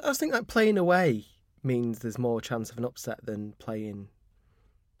was thinking that playing away means there's more chance of an upset than playing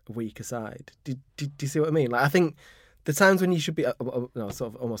a weaker side. Do you see what I mean? Like, I think the times when you should be, sort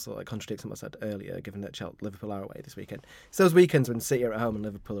of almost like contradicting what I said earlier, given that Liverpool are away this weekend. It's those weekends when City are at home and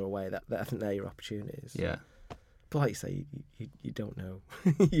Liverpool are away that I think they're your opportunities. Yeah. But like you say, you don't know.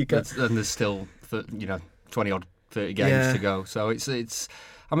 And there's still 20 odd 30 games to go. So it's.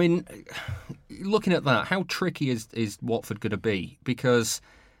 I mean, looking at that, how tricky is Watford going to be? Because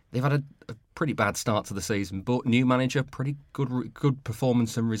they've had a pretty bad start to the season, but new manager, pretty good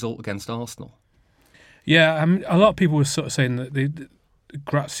performance and result against Arsenal. Yeah, a lot of people were sort of saying that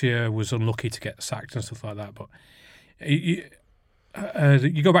Grazia was unlucky to get sacked and stuff like that. But you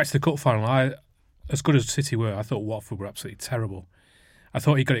go back to the cup final. As good as City were, I thought Watford were absolutely terrible. I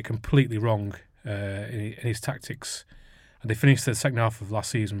thought he got it completely wrong in his tactics. And they finished the second half of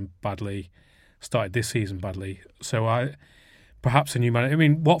last season badly, started this season badly. So perhaps a new manager. I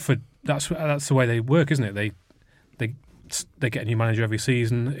mean, Watford, that's the way they work, isn't it? They get a new manager every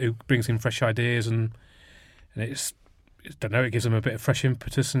season who brings in fresh ideas, and it gives them a bit of fresh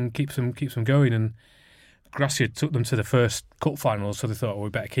impetus and keeps them going. And Grazia took them to the first cup final, so they thought, we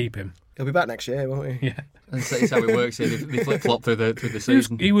better keep him. He'll be back next year, won't he? Yeah, that's how it works here. They flip flop through the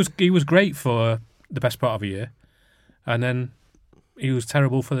season. He was great for the best part of a year, and then he was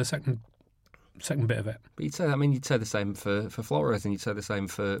terrible for the second bit of it. But you'd say the same for Flores, and you'd say the same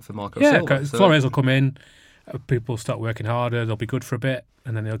for Marco Silva. Yeah, Flores will come in, people start working harder, they'll be good for a bit,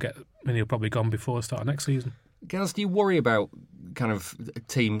 and then he'll probably gone before the start of next season. Gaz, do you worry about kind of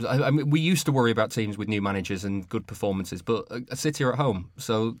teams? I mean, we used to worry about teams with new managers and good performances, but a City are at home,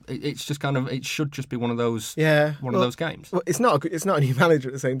 so it's just kind of, it should just be one of those of those games. Well, it's not a new manager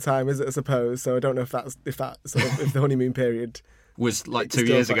at the same time, is it? I suppose. So I don't know if the honeymoon period was like 2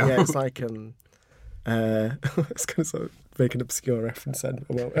 years ago. Yeah, it's like it's kind of sort of make an obscure reference then.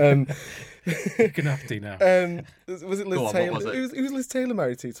 Well, you're gonna have to now. Was it Liz Taylor? What was it? Who was Liz Taylor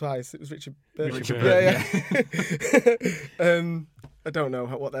married to twice? It was Richard Burton. Richard Burton, yeah. I don't know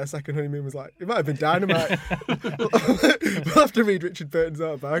what their second honeymoon was like. It might have been dynamite. We'll have to read Richard Burton's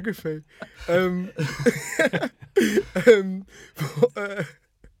autobiography. What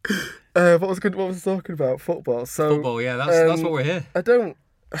was I talking about? Football. So football, yeah. That's what we're here. I don't.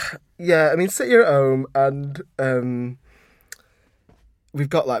 Yeah, I mean, City are at home, and we've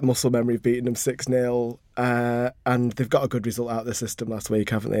got like muscle memory of beating them 6-0, and they've got a good result out of the system last week,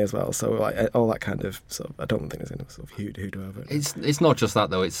 haven't they, as well? So like all that kind of stuff. I don't think there's any sort of hoodoo over it. It's not just that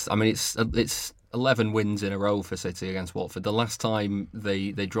though. It's 11 wins in a row for City against Watford. The last time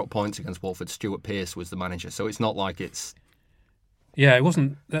they dropped points against Watford, Stuart Pearce was the manager. So it's not like it's. Yeah, it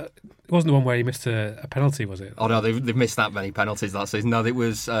wasn't the one where he missed a penalty, was it? Oh no, they've missed that many penalties that season. No, it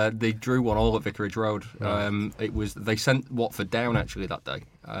was they drew 1-1 at Vicarage Road. Right. They sent Watford down actually that day.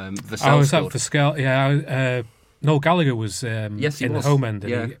 I was at Vassell. Yeah, Noel Gallagher was in the home end.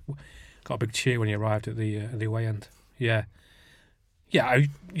 And he got a big cheer when he arrived at the away end. Yeah.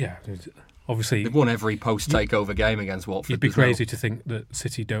 Obviously, they've won every post takeover game against Watford. You'd be crazy to think that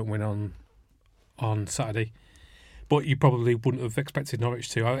City don't win on Saturday. But you probably wouldn't have expected Norwich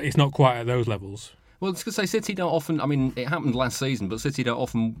to. It's not quite at those levels. Well, it's because say City don't often. I mean, it happened last season, but City don't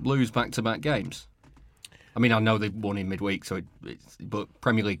often lose back-to-back games. I mean, I know they've won in midweek, but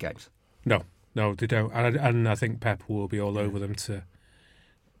Premier League games. No, they don't. And I think Pep will be all over them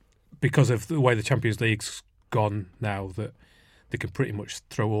because of the way the Champions League's gone now, that they can pretty much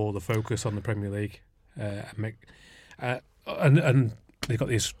throw all the focus on the Premier League and they've got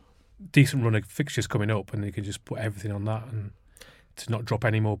these decent run of fixtures coming up, and you can just put everything on that and to not drop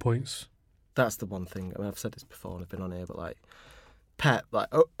any more points. that's the one thing. I mean, I've said this before and I've been on here, but like Pep, like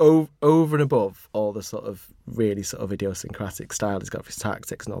over and above all the sort of really sort of idiosyncratic style he's got for his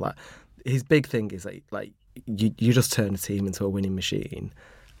tactics and all that, his big thing is like you just turn a team into a winning machine,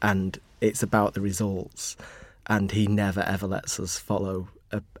 and it's about the results. And he never ever lets us follow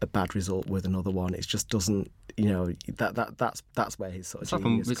a bad result with another one. It just doesn't, that's where his sort of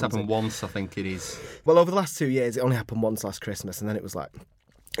genius It's happened once, I think it is. Well, over the last 2 years, it only happened once last Christmas, and then it was like,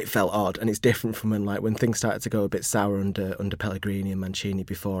 it felt odd, and it's different from when things started to go a bit sour under Pellegrini and Mancini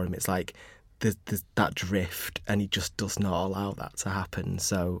before him. It's like there's that drift, and he just does not allow that to happen.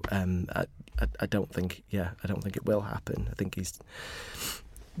 So I don't think it will happen. I think he's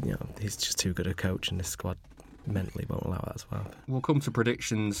just too good a coach, and this squad mentally won't allow that as well. We'll come to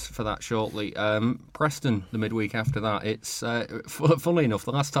predictions for that shortly. Preston, the midweek after that. It's funnily enough,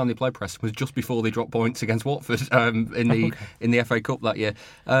 the last time they played Preston was just before they dropped points against Watford in the FA Cup that year.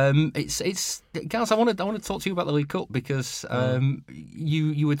 It's Gaz, I want to talk to you about the League Cup because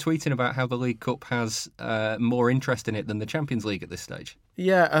you were tweeting about how the League Cup has more interest in it than the Champions League at this stage.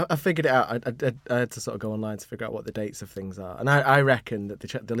 Yeah, I figured it out. I had to sort of go online to figure out what the dates of things are, and I reckon that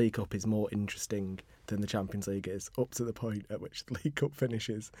the League Cup is more interesting than the Champions League is, up to the point at which the League Cup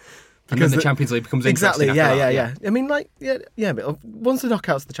finishes. Because and then the Champions League becomes interesting. Exactly. Yeah. I mean, but once the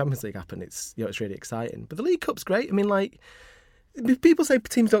knockouts of the Champions League happen, it's really exciting. But the League Cup's great. I mean, people say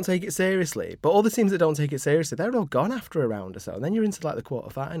teams don't take it seriously, but all the teams that don't take it seriously, they're all gone after a round or so, and then you're into the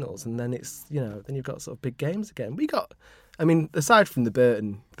quarterfinals, and then it's then you've got sort of big games again. Aside from the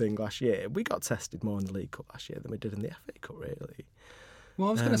Burton thing last year, we got tested more in the League Cup last year than we did in the FA Cup, really. Well,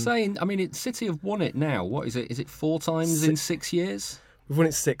 I was going to say, City have won it now. What is it? Is it 4 times in 6 years? We've won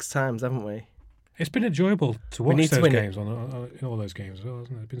it 6 times, haven't we? It's been enjoyable to watch those games in all those games as well,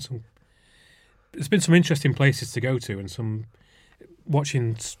 hasn't it? There's been some interesting places to go to, and some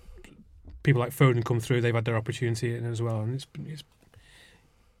watching people like Foden come through. They've had their opportunity in as well, and it's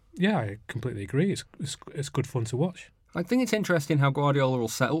I completely agree. It's good fun to watch. I think it's interesting how Guardiola will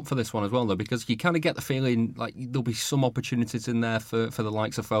set up for this one as well, though, because you kind of get the feeling like there'll be some opportunities in there for the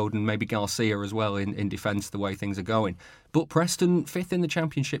likes of Foden, maybe Garcia as well in defence, the way things are going. But Preston, 5th in the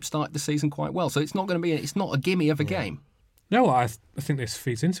Championship, started the season quite well, so it's not a gimme of a game. No, I think this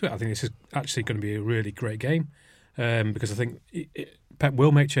feeds into it. I think this is actually going to be a really great game because I think Pep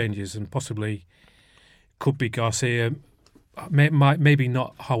will make changes and possibly could be Garcia, maybe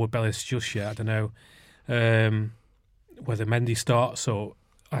not Howard Bellis just yet. I don't know. Whether Mendy starts or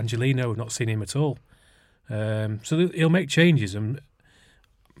Angelino, we've not seen him at all. So he'll make changes. And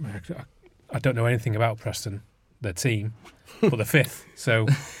I don't know anything about Preston, their team, but they're 5th. So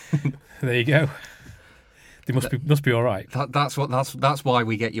there you go. They must be all right. That's why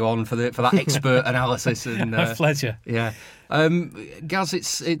we get you on for that expert analysis. And my pleasure. Yeah, Gaz,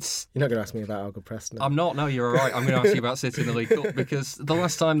 it's you're not going to ask me about how good Preston are. I'm not. No, you're all right. I'm going to ask you about City in the League Cup because the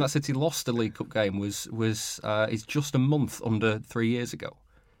last time that City lost a League Cup game was just a month under 3 years ago.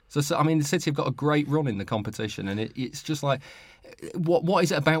 So City have got a great run in the competition, and it's just like, what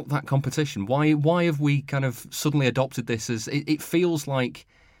is it about that competition? Why have we kind of suddenly adopted this as it feels like?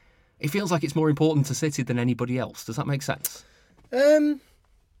 It feels like it's more important to City than anybody else. Does that make sense?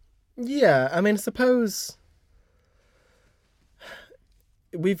 Yeah. I suppose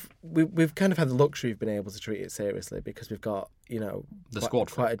we've kind of had the luxury of being able to treat it seriously because we've got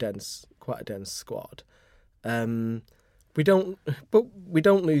quite a dense squad. We don't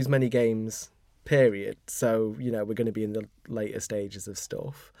lose many games. Period. So we're going to be in the later stages of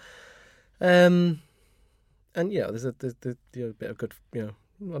stuff. And there's a bit of good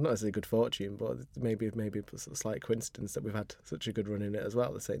well, not necessarily good fortune, but maybe a slight coincidence that we've had such a good run in it as well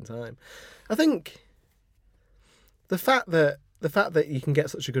at the same time. I think the fact that you can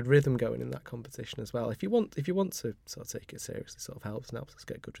get such a good rhythm going in that competition as well, if you want to sort of take it seriously, sort of helps us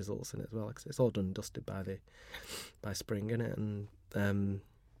get good results in it as well, because it's all done and dusted by spring, innit? And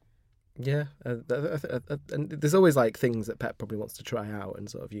and there's always like things that Pep probably wants to try out and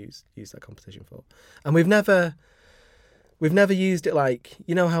sort of use that competition for, and we've never used it like,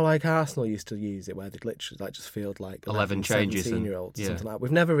 how like Arsenal used to use it, where they'd literally just field like 11 changes, 17-year-olds or something like that.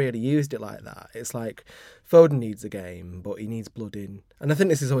 We've never really used it like that. It's like Foden needs a game, but he needs blood in, and I think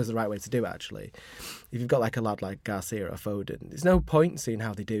this is always the right way to do it. Actually, if you've got like a lad like Garcia or Foden, there's no point seeing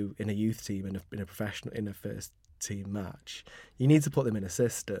how they do in a youth team in a professional in a first team match. You need to put them in a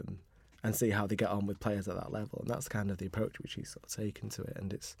system and see how they get on with players at that level, and that's kind of the approach which he's sort of taken to it,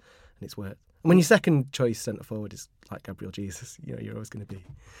 and it's worked. And when your second choice centre forward is like Gabriel Jesus, you're always going to be.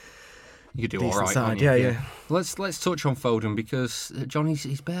 You do all right. Side. Yeah. Let's touch on Foden because John,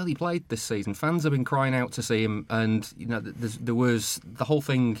 he's barely played this season. Fans have been crying out to see him, and there was the whole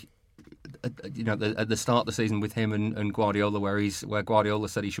thing at the start of the season with him and Guardiola, where Guardiola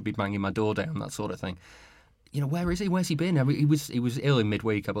said he should be banging my door down, that sort of thing. Where is he? Where's he been? I mean, he was ill in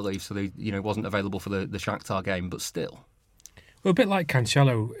midweek, I believe, so he wasn't available for the Shakhtar game, but still. Well, a bit like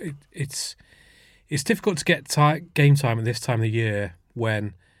Cancelo, it's difficult to get game time at this time of the year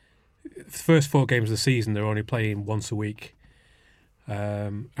when the first 4 games of the season they're only playing once a week,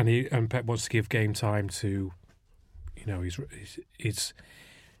 and Pep wants to give game time to, he's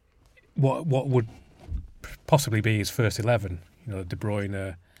what would possibly be his first 11. De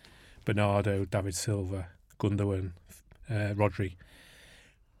Bruyne, Bernardo, David Silva, Gundogan, Rodri.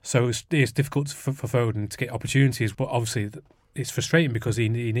 So it's difficult for Foden to get opportunities, but obviously it's frustrating because he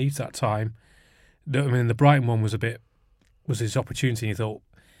needs that time. I mean, the Brighton one was his opportunity. You thought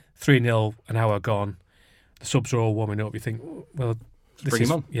 3-0, an hour gone. The subs are all warming up. You think, well, bring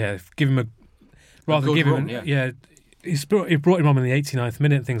him on. Yeah, give him he brought him on in the 89th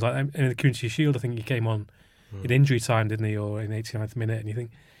minute, things like that. In the Community Shield, I think he came on in injury time, didn't he, or in the 89th minute? And you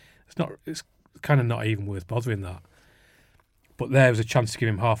think it's kind of not even worth bothering that. But there was a chance to give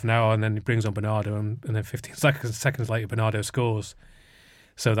him half an hour, and then he brings on Bernardo, and then 15 seconds later, Bernardo scores.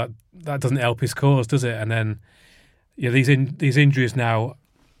 So that doesn't help his cause, does it? And then these injuries now,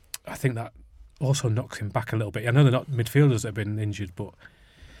 I think that also knocks him back a little bit. I know they're not midfielders that have been injured, but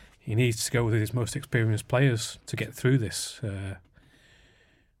he needs to go with his most experienced players to get through this.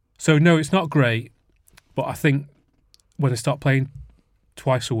 So no, it's not great, but I think when they start playing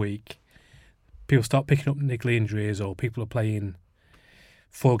twice a week, people start picking up niggly injuries, or people are playing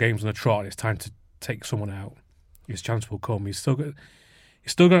 4 games on a trot and it's time to take someone out. His chance will come. He's still going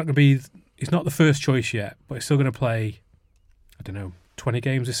to be. He's not the first choice yet, but he's still going to play, I don't know, 20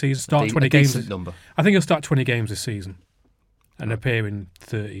 games this season. Start 20 games. Number. I think he'll start 20 games this season and appear in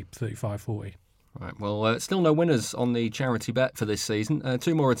 30, 35, 40. Right, well, still no winners on the charity bet for this season.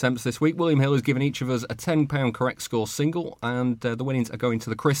 2 more attempts this week. William Hill has given each of us a £10 correct score single, and the winnings are going to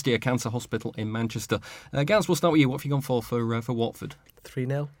the Christia Cancer Hospital in Manchester. Gaz, we'll start with you. What have you gone for Watford?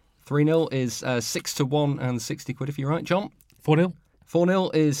 3-0. 3-0 is 6-1 and £60 if you're right. John? 4-0.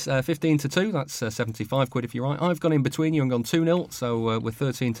 4-0 is 15-2. That's £75 if you're right. I've gone in between you and gone 2-0, so we're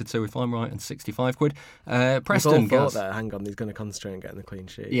 13-2 if I'm right, and £65. Preston, We've all thought there, hang on, he's going to concentrate on getting the clean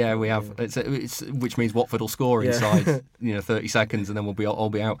sheet. Yeah, we have. It's which means Watford will score inside 30 seconds, and then we'll all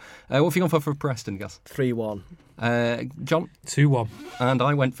be out. What have you gone for Preston, Gus? 3-1. John? 2-1. And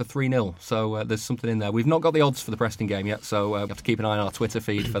I went for 3-0, so there's something in there. We've not got the odds for the Preston game yet, so we have to keep an eye on our Twitter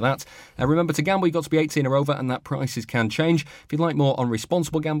feed for that. Remember to gamble, you've got to be 18 or over, and that prices can change. If you'd like more on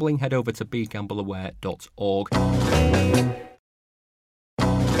responsible gambling, head over to begambleaware.org.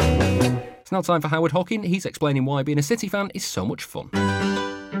 It's now time for Howard Hockin. He's explaining why being a City fan is so much fun.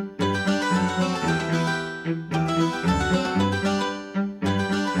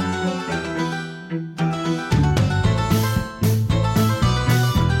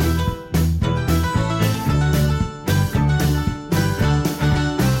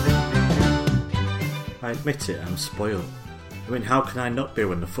 I admit it, I'm spoiled. I mean, how can I not be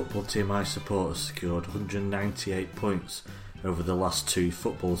when the football team I support has secured 198 points over the last 2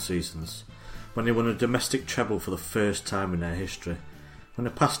 football seasons, when they won a domestic treble for the first time in their history, when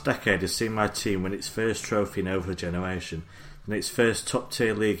the past decade has seen my team win its first trophy in over a generation, and its first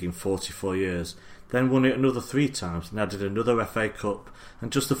top-tier league in 44 years, then won it another 3 times and added another FA Cup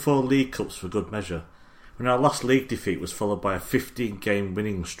and just the 4 League Cups for good measure, when our last league defeat was followed by a 15-game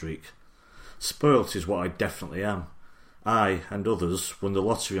winning streak. Spoilt is what I definitely am. I, and others, won the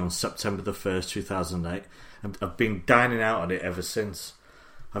lottery on September the 1st, 2008, and have been dining out on it ever since.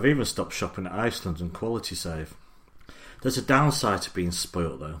 I've even stopped shopping at Iceland and Quality Save. There's a downside to being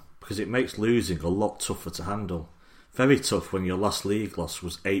spoilt though, because it makes losing a lot tougher to handle. Very tough when your last league loss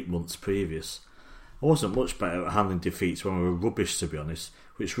was 8 months previous. I wasn't much better at handling defeats when we were rubbish, to be honest,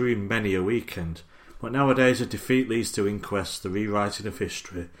 which ruined many a weekend. But nowadays a defeat leads to inquests, the rewriting of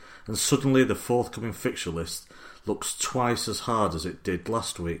history, and suddenly the forthcoming fixture list looks twice as hard as it did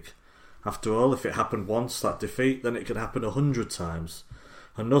last week. After all, if it happened once, that defeat, then it can happen 100 times.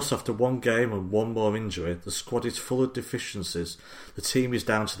 And thus, after 1 game and 1 more injury, the squad is full of deficiencies, the team is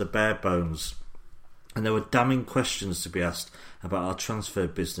down to the bare bones, and there were damning questions to be asked about our transfer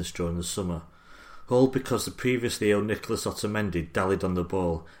business during the summer. All because the previously ill Nicolas Otamendi dallied on the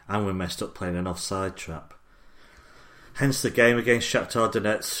ball and we messed up playing an offside trap. Hence the game against Shakhtar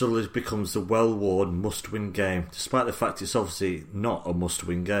Donetsk suddenly becomes the well-worn must-win game, despite the fact it's obviously not a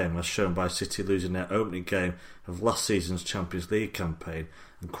must-win game, as shown by City losing their opening game of last season's Champions League campaign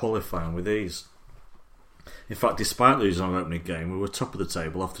and qualifying with ease. In fact, despite losing our opening game, we were top of the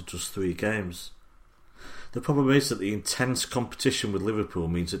table after just 3 games. The problem is that the intense competition with Liverpool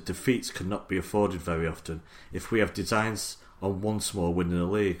means that defeats cannot be afforded very often if we have designs on once more winning the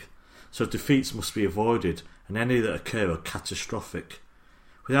league. So defeats must be avoided, and any that occur are catastrophic.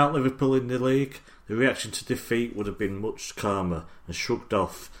 Without Liverpool in the league, the reaction to defeat would have been much calmer and shrugged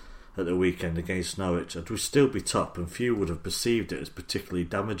off at the weekend against Norwich, and would still be top, and few would have perceived it as particularly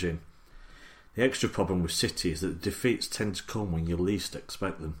damaging. The extra problem with City is that the defeats tend to come when you least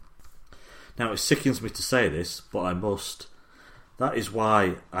expect them. Now, it sickens me to say this, but I must. That is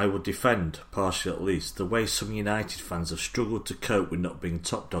why I would defend, partially at least, the way some United fans have struggled to cope with not being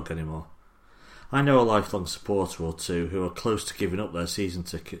top dog anymore. I know a lifelong supporter or two who are close to giving up their season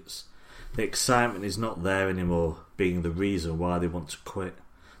tickets. The excitement is not there anymore, being the reason why they want to quit.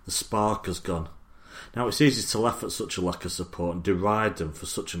 The spark has gone. Now, it's easy to laugh at such a lack of support and deride them for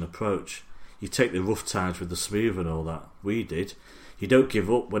such an approach. You take the rough times with the smooth and all that. We did. You don't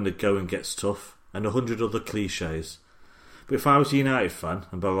give up when the going gets tough, and 100 other cliches. But if I was a United fan,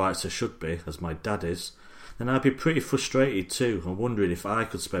 and by rights I should be, as my dad is, then I'd be pretty frustrated too, and wondering if I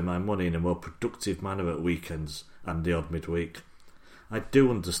could spend my money in a more productive manner at weekends and the odd midweek. I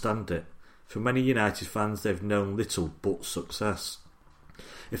do understand it. For many United fans, they've known little but success.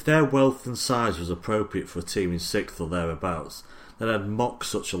 If their wealth and size was appropriate for a team in 6th or thereabouts, then I'd mock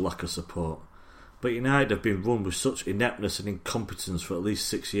such a lack of support. But United have been run with such ineptness and incompetence for at least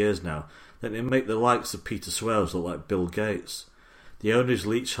 6 years now that they make the likes of Peter Swales look like Bill Gates. The owners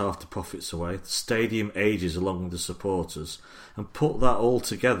leech half the profits away, the stadium ages along with the supporters, and put that all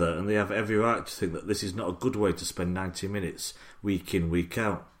together and they have every right to think that this is not a good way to spend 90 minutes week in, week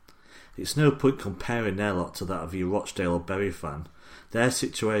out. It's no point comparing their lot to that of your Rochdale or Bury fan. Their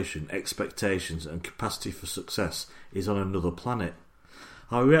situation, expectations and capacity for success is on another planet.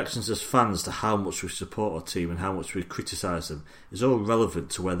 Our reactions as fans to how much we support our team and how much we criticise them is all relevant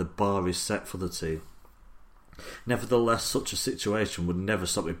to where the bar is set for the team. Nevertheless, such a situation would never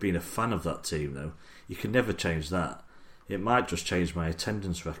stop me being a fan of that team though. You can never change that. It might just change my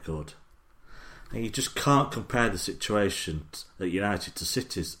attendance record. And you just can't compare the situation at United to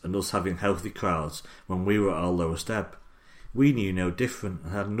City's and us having healthy crowds when we were at our lowest ebb. We knew no different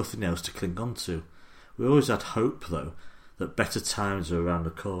and had nothing else to cling on to. We always had hope though, that better times are around the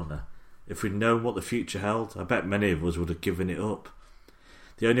corner. If we'd known what the future held, I bet many of us would have given it up.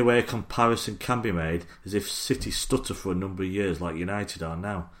 The only way a comparison can be made is if City stutter for a number of years like United are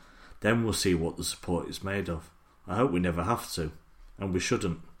now. Then we'll see what the support is made of. I hope we never have to, and we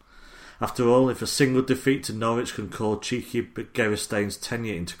shouldn't. After all, if a single defeat to Norwich can call cheeky Gerrestein's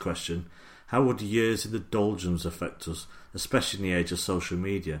tenure into question, how would years in the doldrums affect us, especially in the age of social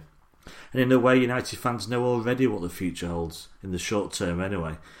media? And in a way, United fans know already what the future holds, in the short term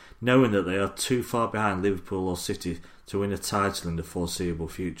anyway, knowing that they are too far behind Liverpool or City to win a title in the foreseeable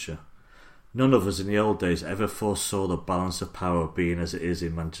future. None of us in the old days ever foresaw the balance of power being as it is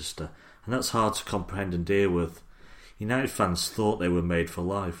in Manchester, and that's hard to comprehend and deal with. United fans thought they were made for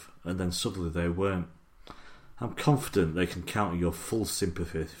life, and then suddenly they weren't. I'm confident they can count on your full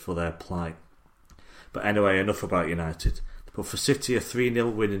sympathy for their plight. But anyway, enough about United. But for City, a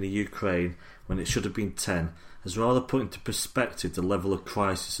 3-0 win in the Ukraine, when it should have been 10, has rather put into perspective the level of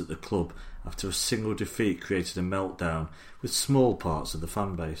crisis at the club after a single defeat created a meltdown with small parts of the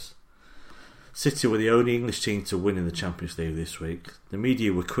fan base. City were the only English team to win in the Champions League this week. The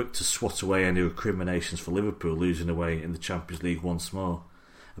media were quick to swat away any recriminations for Liverpool losing away in the Champions League once more.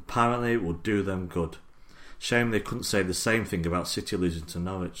 Apparently it would do them good. Shame they couldn't say the same thing about City losing to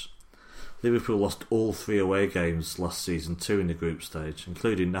Norwich. Liverpool lost all 3 away games last season too in the group stage,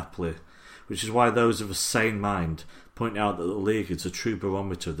 including Napoli, which is why those of a sane mind point out that the league is a true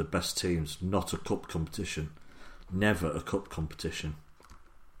barometer of the best teams, not a cup competition. Never a cup competition.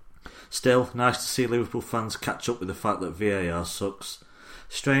 Still, nice to see Liverpool fans catch up with the fact that VAR sucks.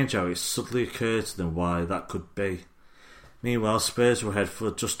 Strange how it suddenly occurred to them why that could be. Meanwhile, Spurs were ahead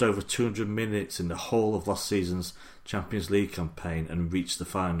for just over 200 minutes in the whole of last season's Champions League campaign and reached the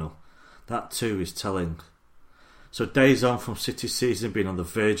final. That too is telling. So days on from City's season being on the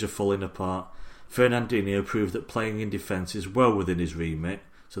verge of falling apart, Fernandinho proved that playing in defence is well within his remit,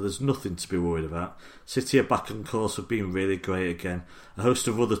 so there's nothing to be worried about. City are back on course for being really great again. A host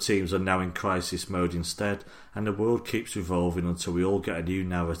of other teams are now in crisis mode instead, and the world keeps revolving until we all get a new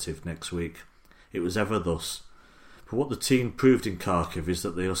narrative next week. It was ever thus. But what the team proved in Kharkiv is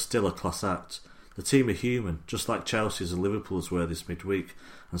that they are still a class act. The team are human, just like Chelsea's and Liverpool's were this midweek,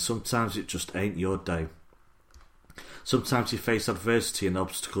 and sometimes it just ain't your day. Sometimes you face adversity and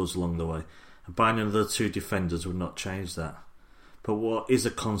obstacles along the way, and buying another 2 defenders would not change that. But what is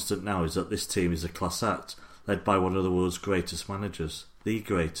a constant now is that this team is a class act, led by one of the world's greatest managers, the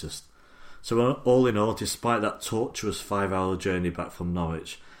greatest. So all in all, despite that torturous 5-hour journey back from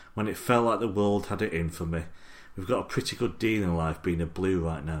Norwich, when it felt like the world had it in for me, we've got a pretty good deal in life being a Blue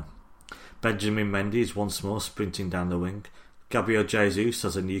right now. Benjamin Mendy is once more sprinting down the wing. Gabriel Jesus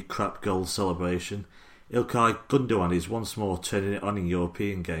has a new crap goal celebration. Ilkay Gundogan is once more turning it on in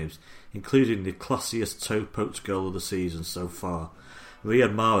European games, including the classiest toe-poked goal of the season so far.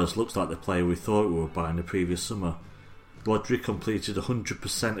 Riyad Mahrez looks like the player we thought we would buy in the previous summer. Rodri completed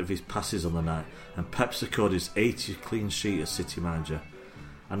 100% of his passes on the night, and Pep secured his 80th clean sheet as City manager.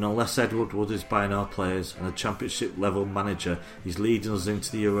 And unless Edward Wood is buying our players and a championship level manager is leading us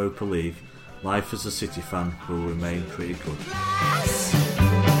into the Europa League, life as a City fan will remain pretty good.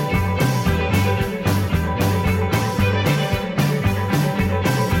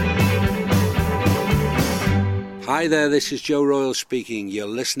 Hi there, this is Joe Royal speaking. You're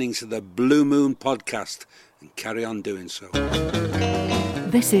listening to the Blue Moon Podcast, and carry on doing so.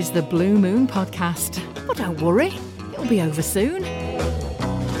 This is the Blue Moon Podcast. But don't worry, it'll be over soon.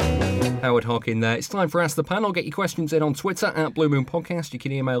 Howard Hockin there. It's time for Ask the Panel. Get your questions in on Twitter at Blue Moon Podcast. You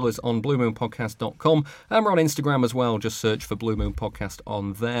can email us on bluemoonpodcast.com, and we're on Instagram as well. Just search for Blue Moon Podcast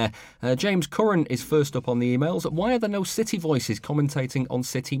on there. James Curran is first up on the emails. Why are there no City voices commentating on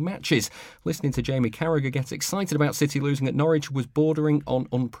City matches? Listening to Jamie Carragher get excited about City losing at Norwich was bordering on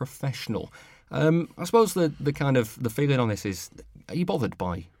unprofessional. I suppose the kind of the feeling on this is, are you bothered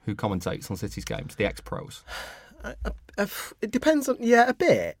by who commentates on City's games, the ex-pros? It depends on, a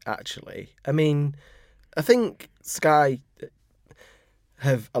bit, actually. I mean, I think Sky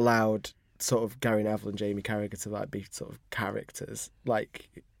have allowed sort of Gary Neville and Jamie Carragher to be sort of characters,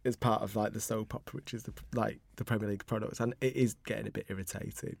 as part of the soap opera, which is the Premier League product, and it is getting a bit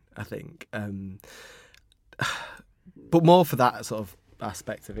irritating, I think. But more for that sort of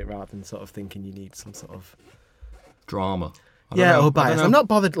aspect of it, rather than sort of thinking you need some sort of drama. Or bias. I'm not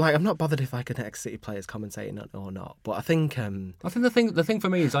bothered. I'm not bothered if an ex-City player's commentating or not. But I think the thing for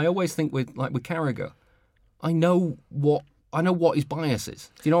me is I always think with Carragher, I know what his bias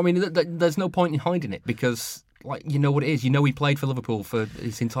is. Do you know what I mean? There's no point in hiding it because you know what it is. You know he played for Liverpool for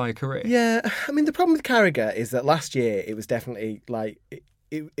his entire career. Yeah, I mean the problem with Carragher is that last year it was definitely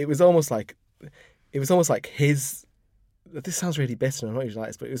it was almost like his. This sounds really bitter, and I'm not usually like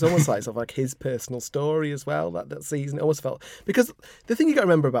this, but it was almost like his personal story as well. That season, it almost felt, because the thing you got to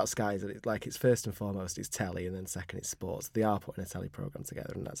remember about Sky is that it's first and foremost it's telly, and then second it's sports. They are putting a telly program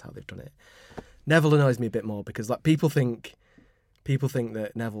together, and that's how they've done it. Neville annoys me a bit more because people think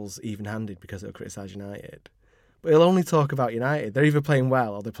that Neville's even-handed because he'll criticise United, but he'll only talk about United. They're either playing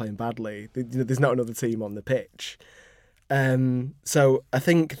well or they're playing badly. There's not another team on the pitch. So I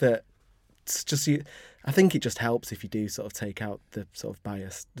think that it's just I think it just helps if you do sort of take out the sort of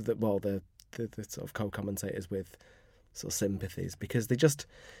bias, the sort of co-commentators with sort of sympathies, because they just,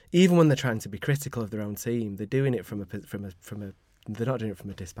 even when they're trying to be critical of their own team, they're doing it from a they're not doing it from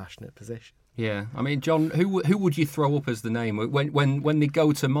a dispassionate position. Yeah, I mean, John, who would you throw up as the name when they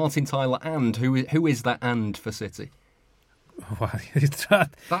go to Martin Tyler and who is that and for City? Well,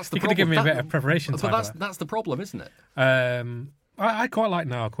 that's the you could have given me a bit of preparation time. But that's the problem, isn't it? I quite like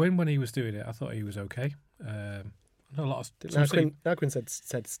Niall Quinn when he was doing it. I thought he was okay. I know a lot of Niall Quinn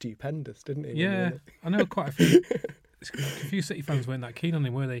said stupendous, didn't he? Yeah, I know quite a few City fans weren't that keen on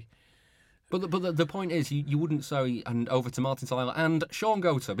him, were they? But the point is, you wouldn't say and over to Martin Tyler and Sean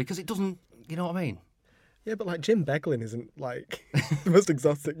Gota because it doesn't. You know what I mean? Yeah, but Jim Beglin isn't the most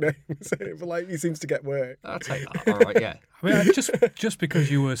exotic name, but he seems to get work. I'll take that. All right, yeah. I mean, just because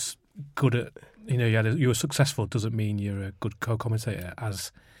you were good at, you were successful doesn't mean you're a good co-commentator,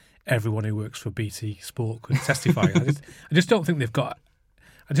 as everyone who works for BT Sport could testify. I just don't think they've got.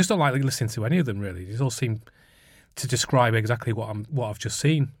 I just don't like listening to any of them really. They all seem to describe exactly what I've just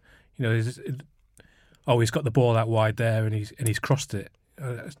seen. He's got the ball out wide there and he's crossed it.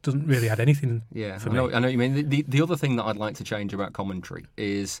 It doesn't really add anything. Yeah, for I know me. what you mean. The other thing that I'd like to change about commentary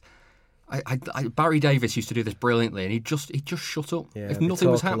is Barry Davis used to do this brilliantly, and he just shut up. Yeah, if nothing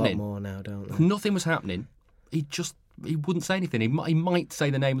was happening, a lot more now, don't they? If nothing was happening, he wouldn't say anything. He might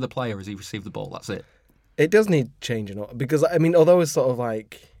say the name of the player as he received the ball. That's it. It does need changing, because I mean, although it's sort of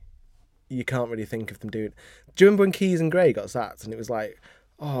you can't really think of them doing. Do you remember when Keys and Gray got sacked, and it was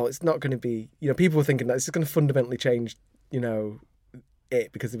it's not going to be. People were thinking that it's going to fundamentally change.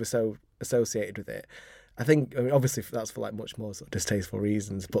 It because they were so associated with it. I think, obviously that's for much more sort of distasteful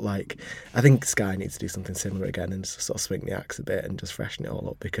reasons, but I think Sky needs to do something similar again and just sort of swing the axe a bit and just freshen it all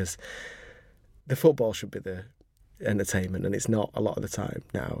up, because the football should be the entertainment, and it's not a lot of the time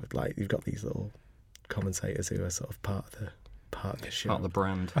now. You've got these little commentators who are sort of part of the show, part of the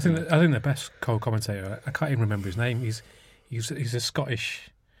brand. I think the best co-commentator, I can't even remember his name. He's a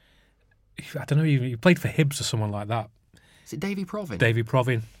Scottish I don't know, he played for Hibs or someone like that. Is it Davy Provin? Davy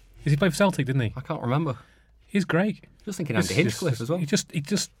Provin. He played for Celtic, didn't he? I can't remember. He's great. Just thinking Andy Hinchcliffe as well. He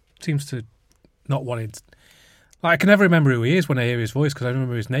just seems to not want it. Like, I can never remember who he is when I hear his voice because I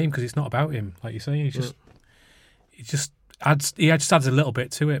remember his name because it's not about him. Like you say, he just adds a little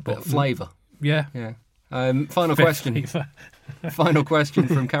bit to it, but flavour. Yeah. Final question. Final question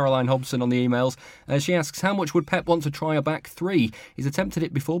from Caroline Hobson on the emails. She asks, how much would Pep want to try a back three? He's attempted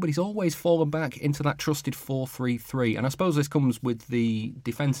it before, but he's always fallen back into that trusted 4-3-3. And I suppose this comes with the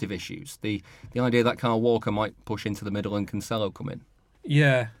defensive issues. The idea that Kyle Walker might push into the middle and Cancelo come in.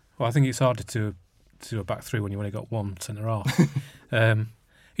 Yeah. Well, I think it's harder to do a back three when you've only got one centre half.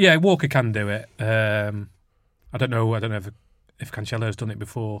 Yeah, Walker can do it. I don't know if Cancelo's done it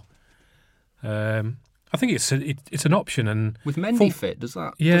before. I think it's an option, and with Mendy fit, does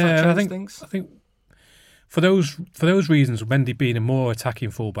that change things? I think for those reasons, Mendy being a more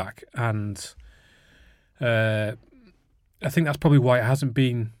attacking fullback, and I think that's probably why it hasn't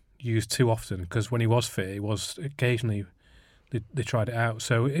been used too often. Because when he was fit, it was occasionally they tried it out.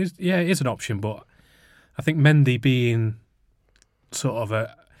 So it is an option, but I think Mendy being sort of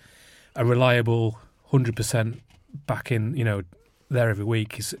a reliable 100% back in, there every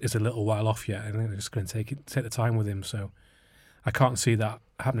week is a little while off yet. I think they're just going to take the time with him. So I can't see that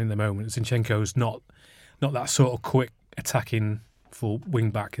happening at the moment. Zinchenko's not that sort of quick attacking full wing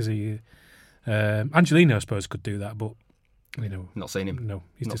back, is he? Angelino, I suppose, could do that, but not seen him. No,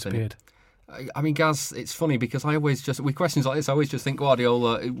 he's disappeared. I mean, Gaz, it's funny because I always just with questions like this, I always just think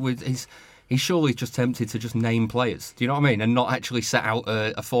Guardiola he's surely just tempted to just name players. Do you know what I mean? And not actually set out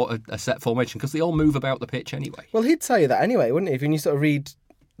a set formation because they all move about the pitch anyway. Well, he'd tell you that anyway, wouldn't he? When you sort of read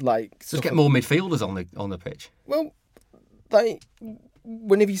just get more midfielders on the pitch. Well,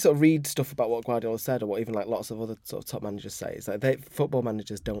 whenever you sort of read stuff about what Guardiola said, or what even lots of other sort of top managers say, is football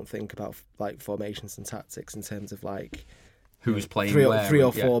managers don't think about formations and tactics in terms of who's playing three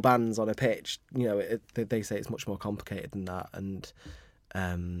or four bands on a pitch. They say it's much more complicated than that, and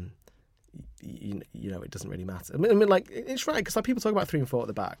it doesn't really matter. I mean, it's right because people talk about 3 and 4 at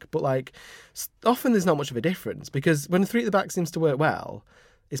the back, but often there's not much of a difference because when the 3 at the back seems to work well,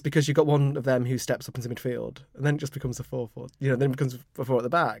 it's because you've got one of them who steps up into midfield, and then it just becomes a 4-4. Then it becomes a 4 at the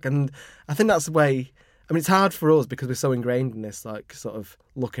back, and I think that's the way. I mean, it's hard for us because we're so ingrained in this, sort of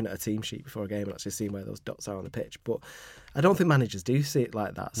looking at a team sheet before a game and actually seeing where those dots are on the pitch. But I don't think managers do see it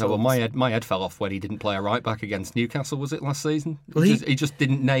like that. So no, well, my head fell off when he didn't play a right back against Newcastle. Was it last season? Well, he just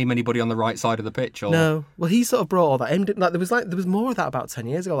didn't name anybody on the right side of the pitch. Or... No, well, he sort of brought all that in. There was more of that about 10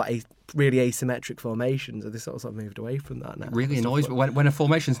 years ago, really asymmetric formations. And they sort of moved away from that now. It really annoys me when a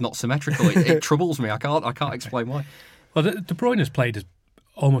formation's not symmetrical. It troubles me. I can't explain why. Well, De Bruyne has played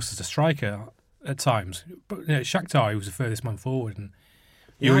almost as a striker at times, but Shakhtar, he was the furthest man forward, and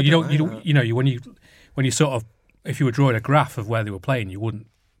when you sort of, if you were drawing a graph of where they were playing, you wouldn't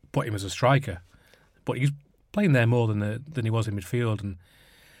put him as a striker, but he's playing there more than he was in midfield. And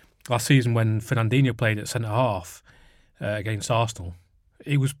last season when Fernandinho played at centre half against Arsenal,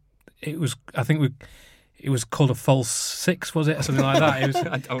 it was I think it was called a false 6, was it, or something like that? It was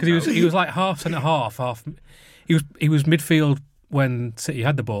because he was like half centre half, half. He was midfield when City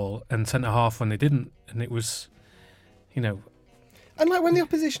had the ball and centre half when they didn't, and it was, And when the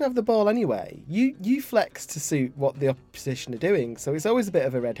opposition have the ball anyway, you flex to suit what the opposition are doing. So it's always a bit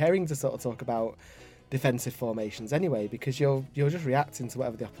of a red herring to sort of talk about defensive formations anyway, because you're just reacting to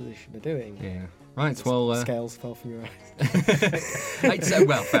whatever the opposition are doing. Yeah. Right, well... Scales fell from your eyes.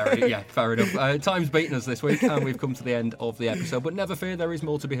 Well, fair enough. Time's beaten us this week, and we've come to the end of the episode. But never fear, there is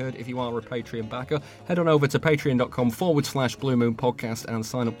more to be heard if you are a Patreon backer. Head on over to patreon.com/Blue Moon Podcast and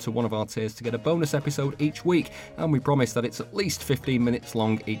sign up to one of our tiers to get a bonus episode each week. And we promise that it's at least 15 minutes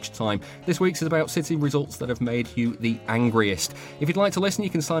long each time. This week's is about City results that have made you the angriest. If you'd like to listen, you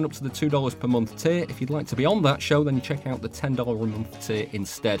can sign up to the $2 per month tier. If you'd like to be on that show, then you check out the $10 a month tier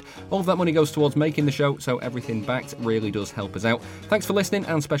instead. All of that money goes towards making the show, so everything backed really does help us out. Thanks for listening,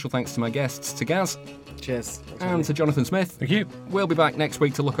 and special thanks to my guests, to Gaz. Cheers. And to Jonathan Smith. Thank you. We'll be back next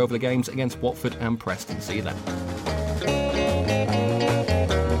week to look over the games against Watford and Preston. See you then.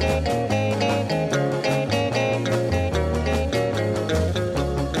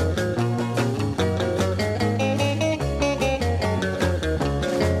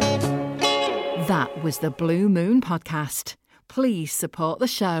 That was the Blue Moon Podcast. Please support the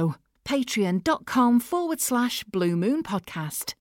show. Patreon.com/Blue Moon Podcast.